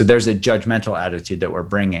 So there's a judgmental attitude that we're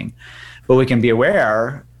bringing. But we can be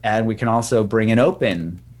aware and we can also bring an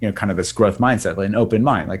open, kind of this growth mindset, like an open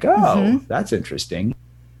mind, like, oh, that's interesting.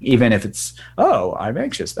 Even if it's, oh, I'm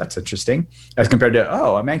anxious, that's interesting. As compared to,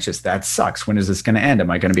 oh, I'm anxious, that sucks. When is this going to end? Am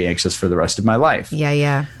I going to be anxious for the rest of my life?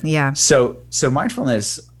 Yeah. So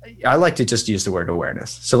mindfulness, I like to just use the word awareness.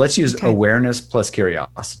 So let's use awareness plus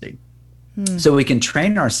curiosity. So we can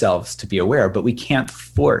train ourselves to be aware, but we can't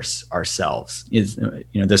force ourselves.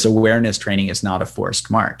 This awareness training is not a forced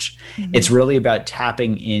march. It's really about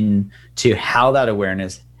tapping into how that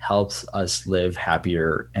awareness helps us live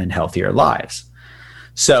happier and healthier lives.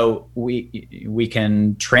 So we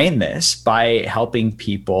can train this by helping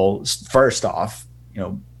people, first off,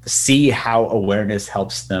 see how awareness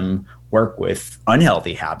helps them work with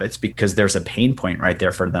unhealthy habits, because there's a pain point right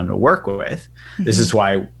there for them to work with. This is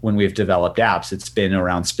why when we've developed apps, it's been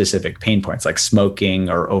around specific pain points like smoking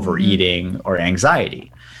or overeating or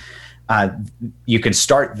anxiety. You can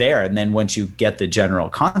start there, and then once you get the general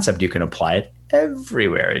concept, you can apply it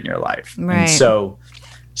everywhere in your life. Right. And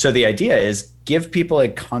so the idea is give people a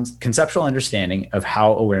conceptual understanding of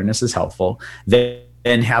how awareness is helpful, then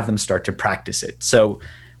have them start to practice it. So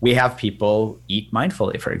we have people eat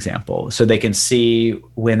mindfully, for example, so they can see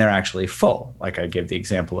when they're actually full, like I gave the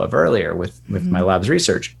example of earlier with my lab's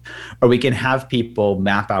research. Or we can have people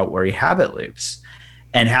map out worry habit loops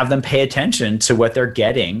and have them pay attention to what they're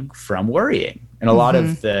getting from worrying. And a lot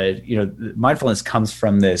of the, mindfulness comes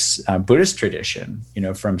from this Buddhist tradition,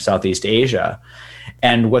 from Southeast Asia.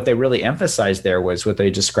 And what they really emphasized there was what they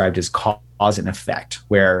described as cause and effect,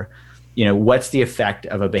 where, what's the effect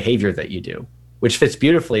of a behavior that you do, which fits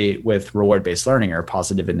beautifully with reward-based learning or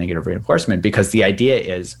positive and negative reinforcement, because the idea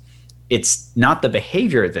is it's not the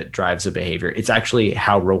behavior that drives a behavior, it's actually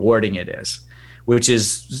how rewarding it is, which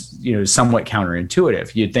is, somewhat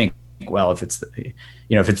counterintuitive. You'd think, well, if it's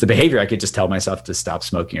the behavior, I could just tell myself to stop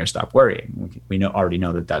smoking or stop worrying. We already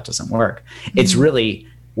know that doesn't work. It's really,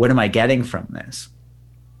 what am I getting from this?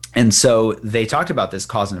 And so they talked about this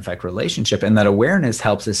cause and effect relationship, and that awareness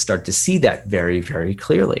helps us start to see that very, very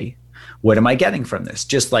clearly. What am I getting from this?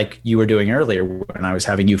 Just like you were doing earlier when I was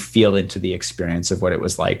having you feel into the experience of what it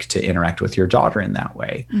was like to interact with your daughter in that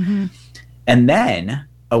way. And then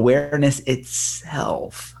awareness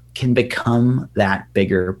itself can become that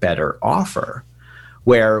bigger, better offer,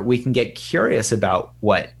 where we can get curious about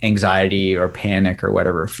what anxiety or panic or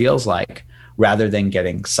whatever feels like, rather than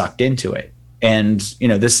getting sucked into it. And,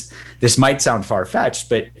 this might sound far-fetched,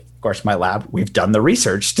 but of course, my lab, we've done the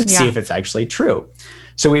research to see if it's actually true.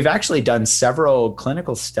 So we've actually done several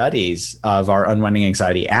clinical studies of our Unwinding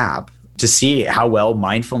Anxiety app to see how well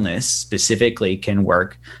mindfulness specifically can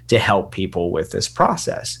work to help people with this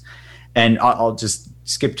process. And I'll just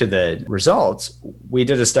skip to the results. We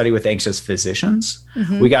did a study with anxious physicians.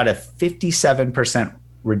 We got a 57%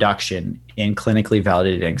 reduction in clinically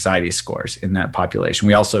validated anxiety scores in that population.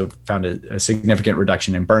 We also found a significant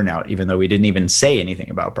reduction in burnout, even though we didn't even say anything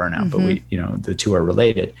about burnout, but the two are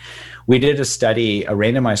related. We did a study, a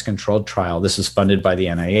randomized controlled trial. This was funded by the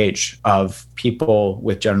NIH, of people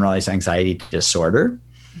with generalized anxiety disorder.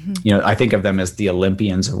 I think of them as the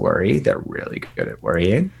Olympians of worry. They're really good at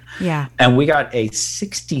worrying. Yeah. And we got a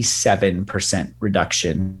 67%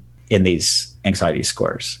 reduction in these anxiety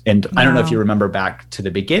scores. And I don't know if you remember back to the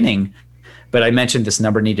beginning, but I mentioned this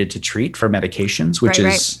number needed to treat for medications, which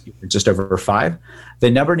is just over 5. The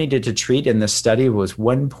number needed to treat in this study was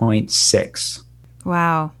 1.6.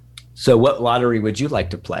 Wow. So what lottery would you like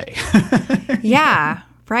to play? Yeah.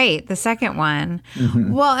 Right, the second one.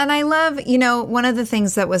 Mm-hmm. Well, and I love, one of the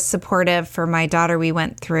things that was supportive for my daughter, we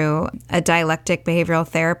went through a dialectic behavioral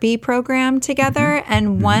therapy program together. Mm-hmm.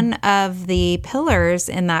 And one of the pillars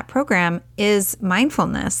in that program is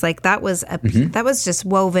mindfulness. Like that was that was just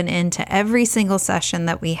woven into every single session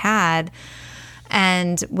that we had,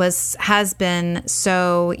 and has been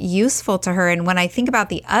so useful to her. And when I think about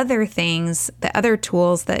the other things, the other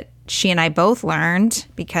tools that she and I both learned,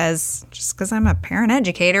 because I'm a parent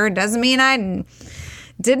educator, it doesn't mean I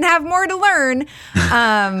didn't have more to learn.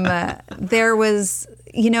 There was,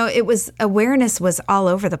 it was, awareness was all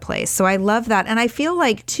over the place. So I love that. And I feel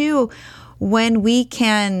like too, when we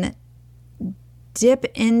can dip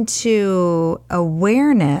into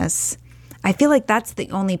awareness, I feel like that's the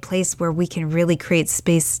only place where we can really create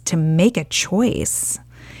space to make a choice.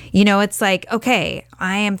 It's like, okay,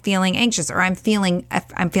 I am feeling anxious, or I'm feeling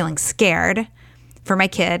scared for my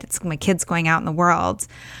kid. It's my kid's going out in the world.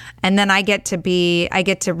 And then I get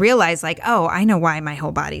to realize like, oh, I know why my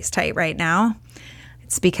whole body's tight right now.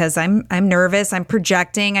 It's because I'm nervous, I'm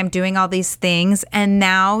projecting, I'm doing all these things. And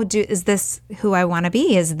now is this who I want to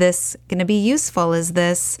be? Is this going to be useful? Is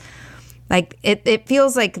this like, it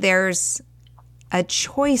feels like there's a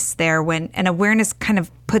choice there and awareness kind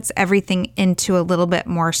of puts everything into a little bit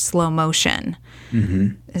more slow motion.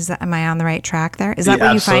 Mm-hmm. Am I on the right track there? Is that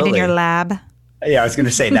what you find in your lab? Yeah, I was going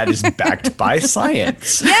to say that is backed by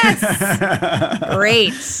science. Yes.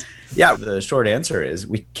 Great. Yeah, the short answer is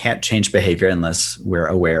we can't change behavior unless we're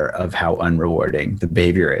aware of how unrewarding the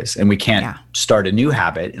behavior is. And we can't start a new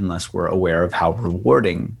habit unless we're aware of how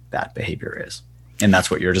rewarding that behavior is. And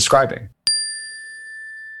that's what you're describing.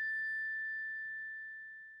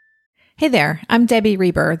 Hey there, I'm Debbie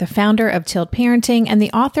Reber, the founder of Tilt Parenting and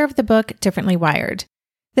the author of the book Differently Wired.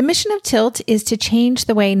 The mission of Tilt is to change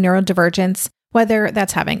the way neurodivergence, whether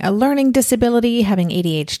that's having a learning disability, having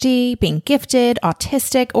ADHD, being gifted,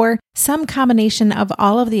 autistic, or some combination of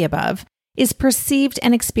all of the above, is perceived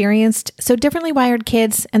and experienced so differently wired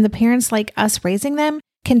kids and the parents like us raising them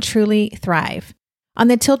can truly thrive. On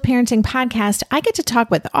the Tilt Parenting podcast, I get to talk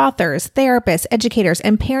with authors, therapists, educators,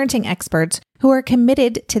 and parenting experts who are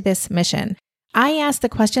committed to this mission. I ask the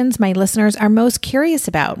questions my listeners are most curious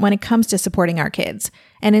about when it comes to supporting our kids.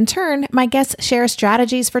 And in turn, my guests share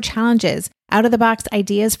strategies for challenges, out-of-the-box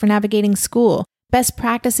ideas for navigating school, best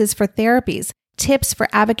practices for therapies, tips for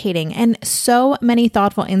advocating, and so many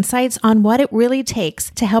thoughtful insights on what it really takes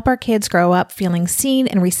to help our kids grow up feeling seen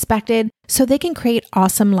and respected so they can create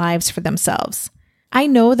awesome lives for themselves. I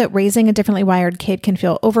know that raising a differently wired kid can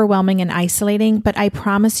feel overwhelming and isolating, but I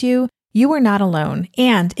promise you, you are not alone,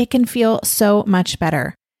 and it can feel so much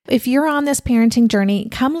better. If you're on this parenting journey,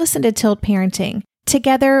 come listen to Tilt Parenting.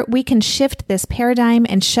 Together, we can shift this paradigm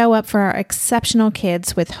and show up for our exceptional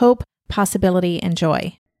kids with hope, possibility, and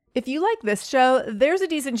joy. If you like this show, there's a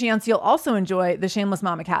decent chance you'll also enjoy the Shameless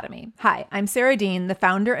Mom Academy. Hi, I'm Sarah Dean, the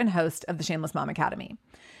founder and host of the Shameless Mom Academy.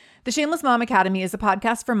 The Shameless Mom Academy is a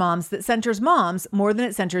podcast for moms that centers moms more than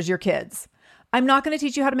it centers your kids. I'm not going to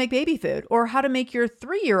teach you how to make baby food or how to make your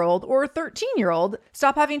 3-year-old or 13-year-old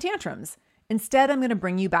stop having tantrums. Instead, I'm going to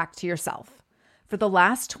bring you back to yourself. For the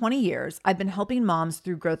last 20 years, I've been helping moms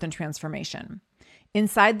through growth and transformation.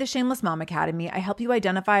 Inside the Shameless Mom Academy, I help you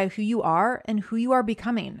identify who you are and who you are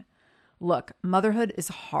becoming. Look, motherhood is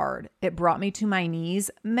hard. It brought me to my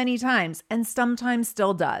knees many times and sometimes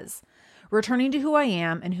still does. Returning to who I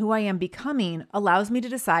am and who I am becoming allows me to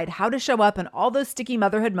decide how to show up in all those sticky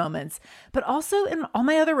motherhood moments, but also in all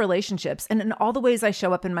my other relationships and in all the ways I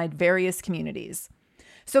show up in my various communities.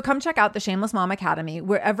 So come check out the Shameless Mom Academy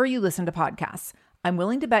wherever you listen to podcasts. I'm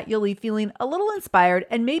willing to bet you'll leave feeling a little inspired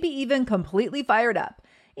and maybe even completely fired up.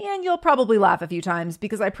 And you'll probably laugh a few times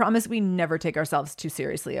because I promise we never take ourselves too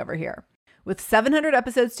seriously over here. With 700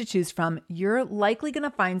 episodes to choose from, you're likely going to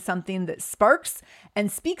find something that sparks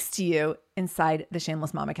and speaks to you inside the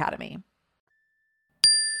Shameless Mom Academy.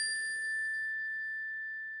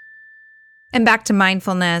 And back to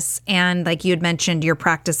mindfulness, and like you had mentioned, your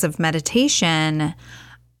practice of meditation.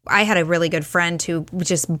 I had a really good friend who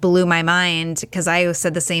just blew my mind because I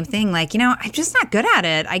said the same thing. Like, I'm just not good at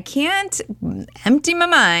it. I can't empty my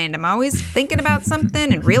mind. I'm always thinking about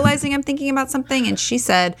something and realizing I'm thinking about something. And she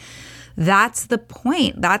said, that's the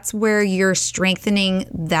point. That's where you're strengthening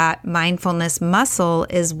that mindfulness muscle,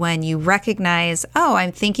 is when you recognize, oh,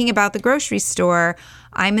 I'm thinking about the grocery store.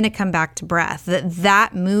 I'm going to come back to breath.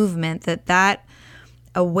 That movement, that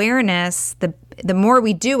awareness, the more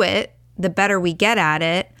we do it, the better we get at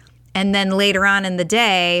it. And then later on in the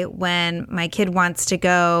day, when my kid wants to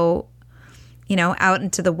go, out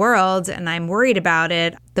into the world and I'm worried about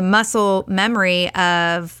it, the muscle memory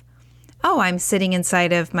of, oh, I'm sitting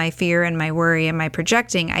inside of my fear and my worry and my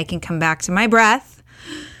projecting, I can come back to my breath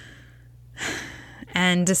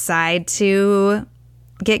and decide to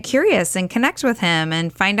get curious and connect with him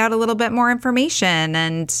and find out a little bit more information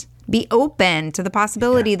and be open to the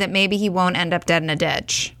possibility that maybe he won't end up dead in a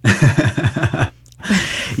ditch.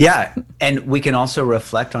 Yeah. And we can also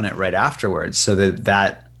reflect on it right afterwards so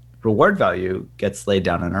that reward value gets laid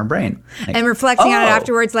down in our brain. Like, and reflecting on it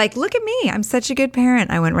afterwards, like, look at me. I'm such a good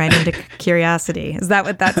parent. I went right into curiosity. Is that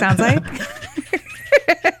what that sounds like?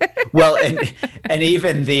 Well, and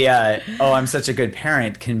even the, I'm such a good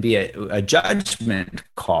parent can be a judgment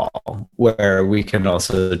call where we can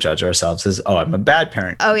also judge ourselves as, I'm a bad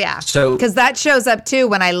parent. Oh, yeah. So, because that shows up too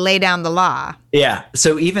when I lay down the law. Yeah.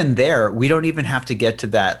 So even there, we don't even have to get to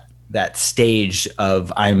that stage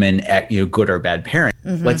of I'm an good or bad parent.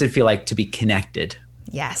 Mm-hmm. What's it feel like to be connected?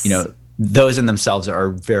 Yes. Those in themselves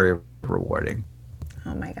are very rewarding.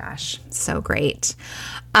 Oh my gosh. So great.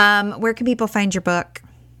 Where can people find your book?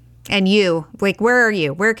 And you, like, where are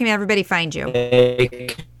you? Where can everybody find you?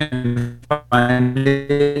 They can find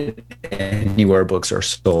it anywhere books are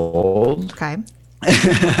sold. Okay. I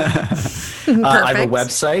have a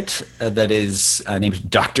website that is named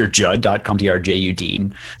drjud.com,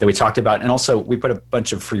 DRJUD, that we talked about. And also we put a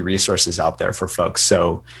bunch of free resources out there for folks.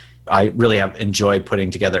 So I really have enjoyed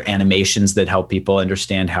putting together animations that help people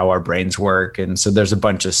understand how our brains work. And so there's a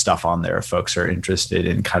bunch of stuff on there if folks are interested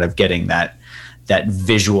in kind of getting that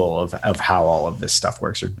visual of how all of this stuff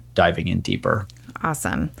works or diving in deeper.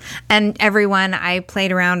 Awesome. And everyone, I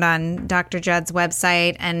played around on Dr. Jud's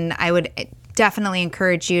website, and I would definitely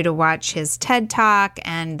encourage you to watch his TED Talk.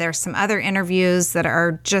 And there's some other interviews that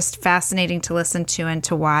are just fascinating to listen to and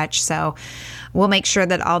to watch. So we'll make sure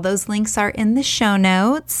that all those links are in the show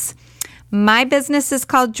notes. My business is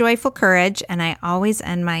called Joyful Courage, and I always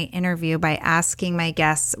end my interview by asking my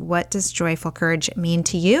guests, what does joyful courage mean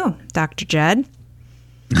to you, Dr. Jud?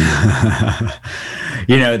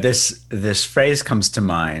 This phrase comes to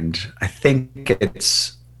mind. I think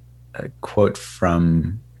it's a quote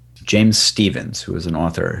from James Stevens, who was an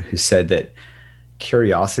author, who said that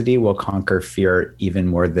curiosity will conquer fear even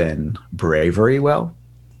more than bravery will.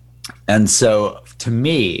 And so to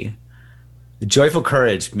me, joyful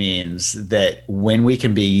courage means that when we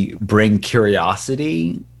can bring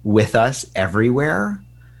curiosity with us everywhere,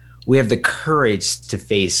 we have the courage to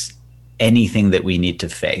face anything that we need to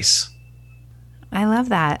face. I love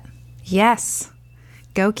that. Yes.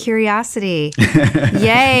 Go curiosity.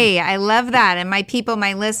 Yay. I love that. And my people,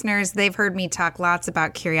 my listeners, they've heard me talk lots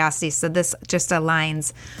about curiosity. So this just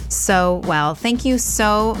aligns so well. Thank you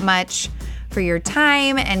so much for your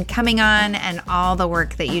time and coming on and all the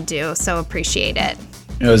work that you do. So appreciate it.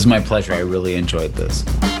 It was my pleasure. I really enjoyed this.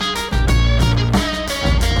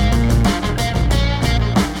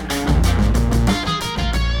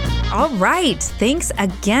 All right. Thanks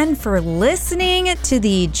again for listening to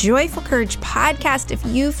the Joyful Courage podcast. If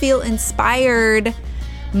you feel inspired,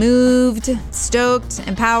 moved, stoked,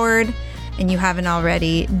 empowered, and you haven't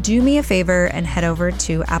already, do me a favor and head over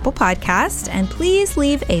to Apple Podcast and please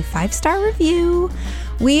leave a 5-star review.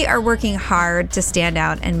 We are working hard to stand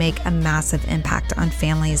out and make a massive impact on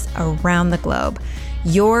families around the globe.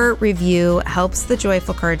 Your review helps the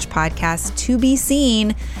Joyful Courage podcast to be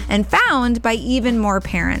seen and found by even more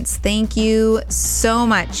parents. Thank you so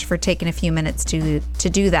much for taking a few minutes to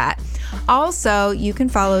do that. Also, you can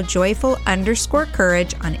follow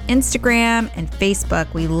joyful_courage on Instagram and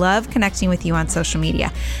Facebook. We love connecting with you on social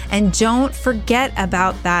media. And don't forget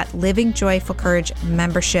about that Living Joyful Courage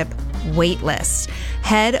membership waitlist.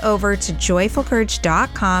 Head over to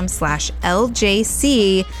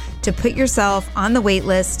joyfulcourage.com/LJC to put yourself on the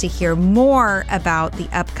waitlist to hear more about the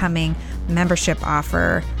upcoming membership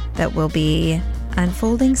offer that will be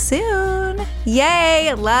unfolding soon.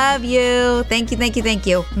 Yay! Love you. Thank you, thank you, thank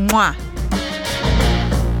you. Mwah.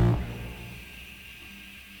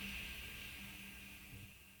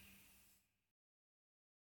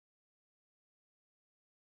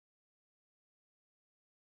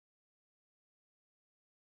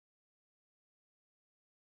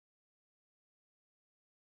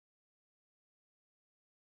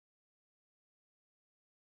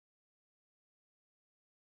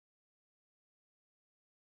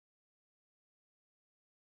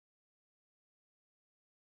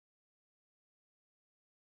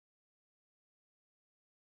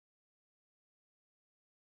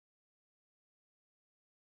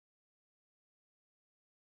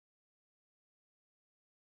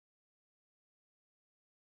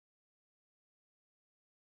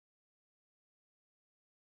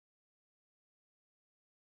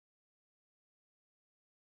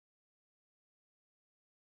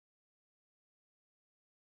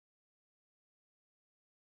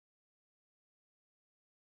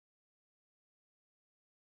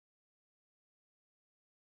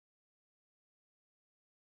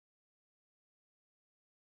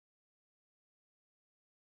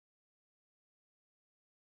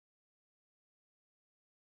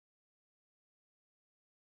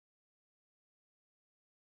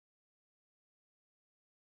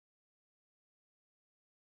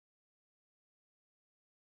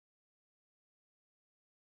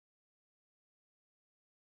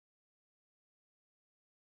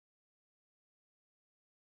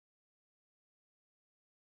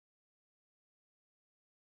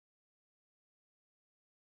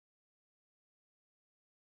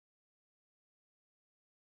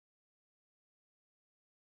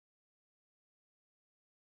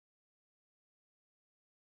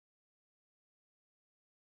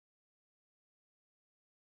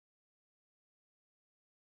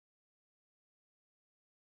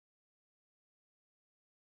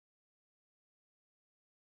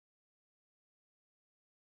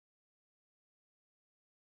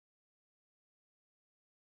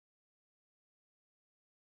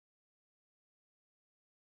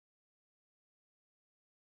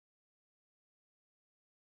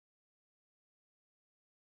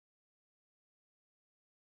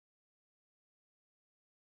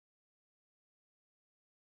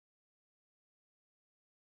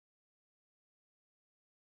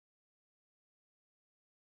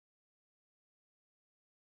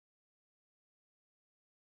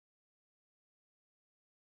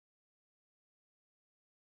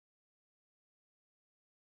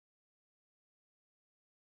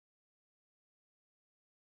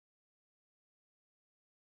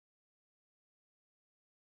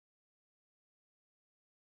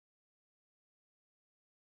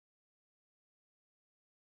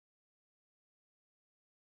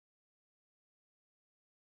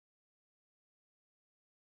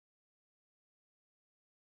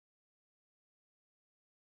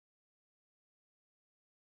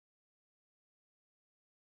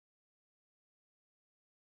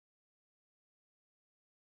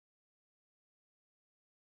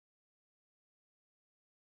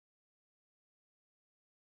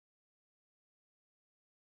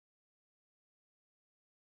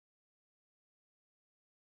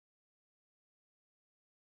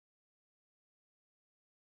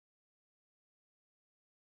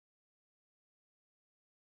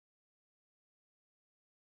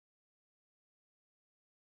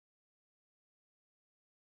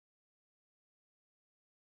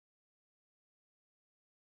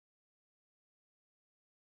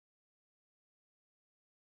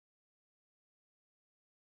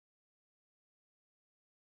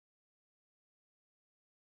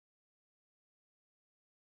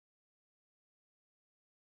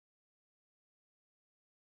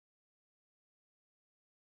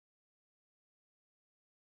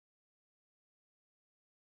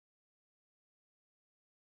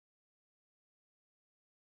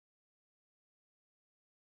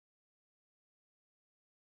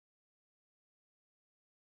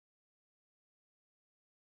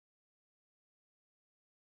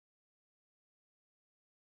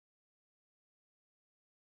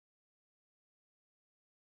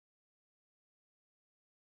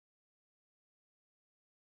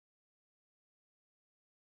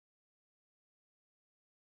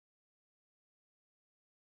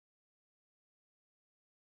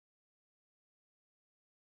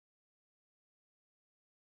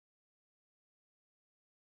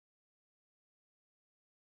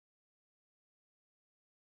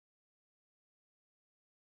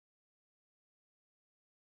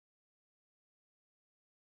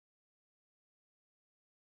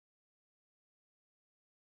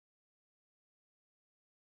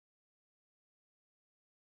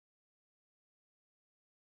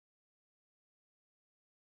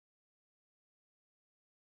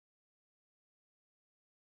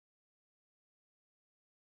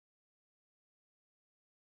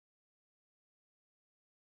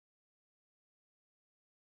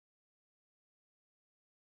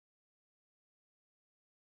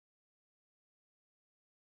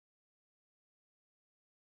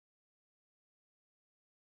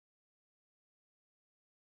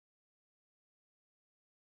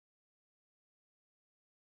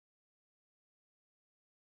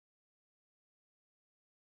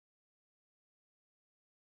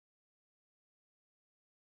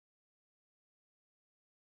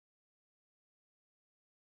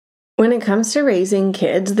 When it comes to raising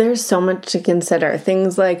kids, there's so much to consider.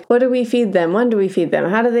 Things like, what do we feed them? When do we feed them?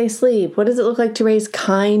 How do they sleep? What does it look like to raise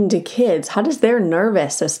kind kids? How does their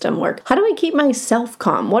nervous system work? How do I keep myself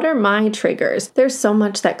calm? What are my triggers? There's so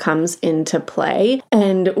much that comes into play,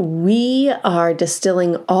 and we are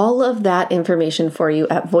distilling all of that information for you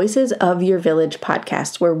at Voices of Your Village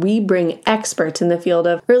podcast, where we bring experts in the field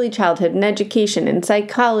of early childhood and education and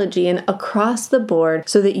psychology and across the board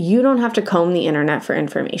so that you don't have to comb the internet for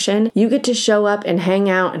information. You get to show up and hang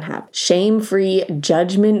out and have shame-free,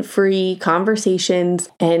 judgment-free conversations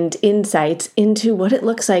and insights into what it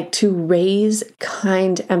looks like to raise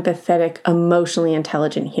kind, empathetic, emotionally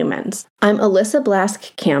intelligent humans. I'm Alyssa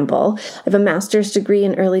Blask Campbell. I have a master's degree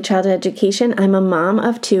in early childhood education. I'm a mom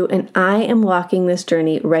of 2, and I am walking this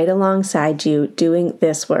journey right alongside you doing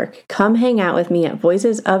this work. Come hang out with me at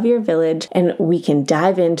Voices of Your Village, and we can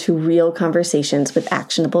dive into real conversations with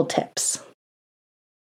actionable tips.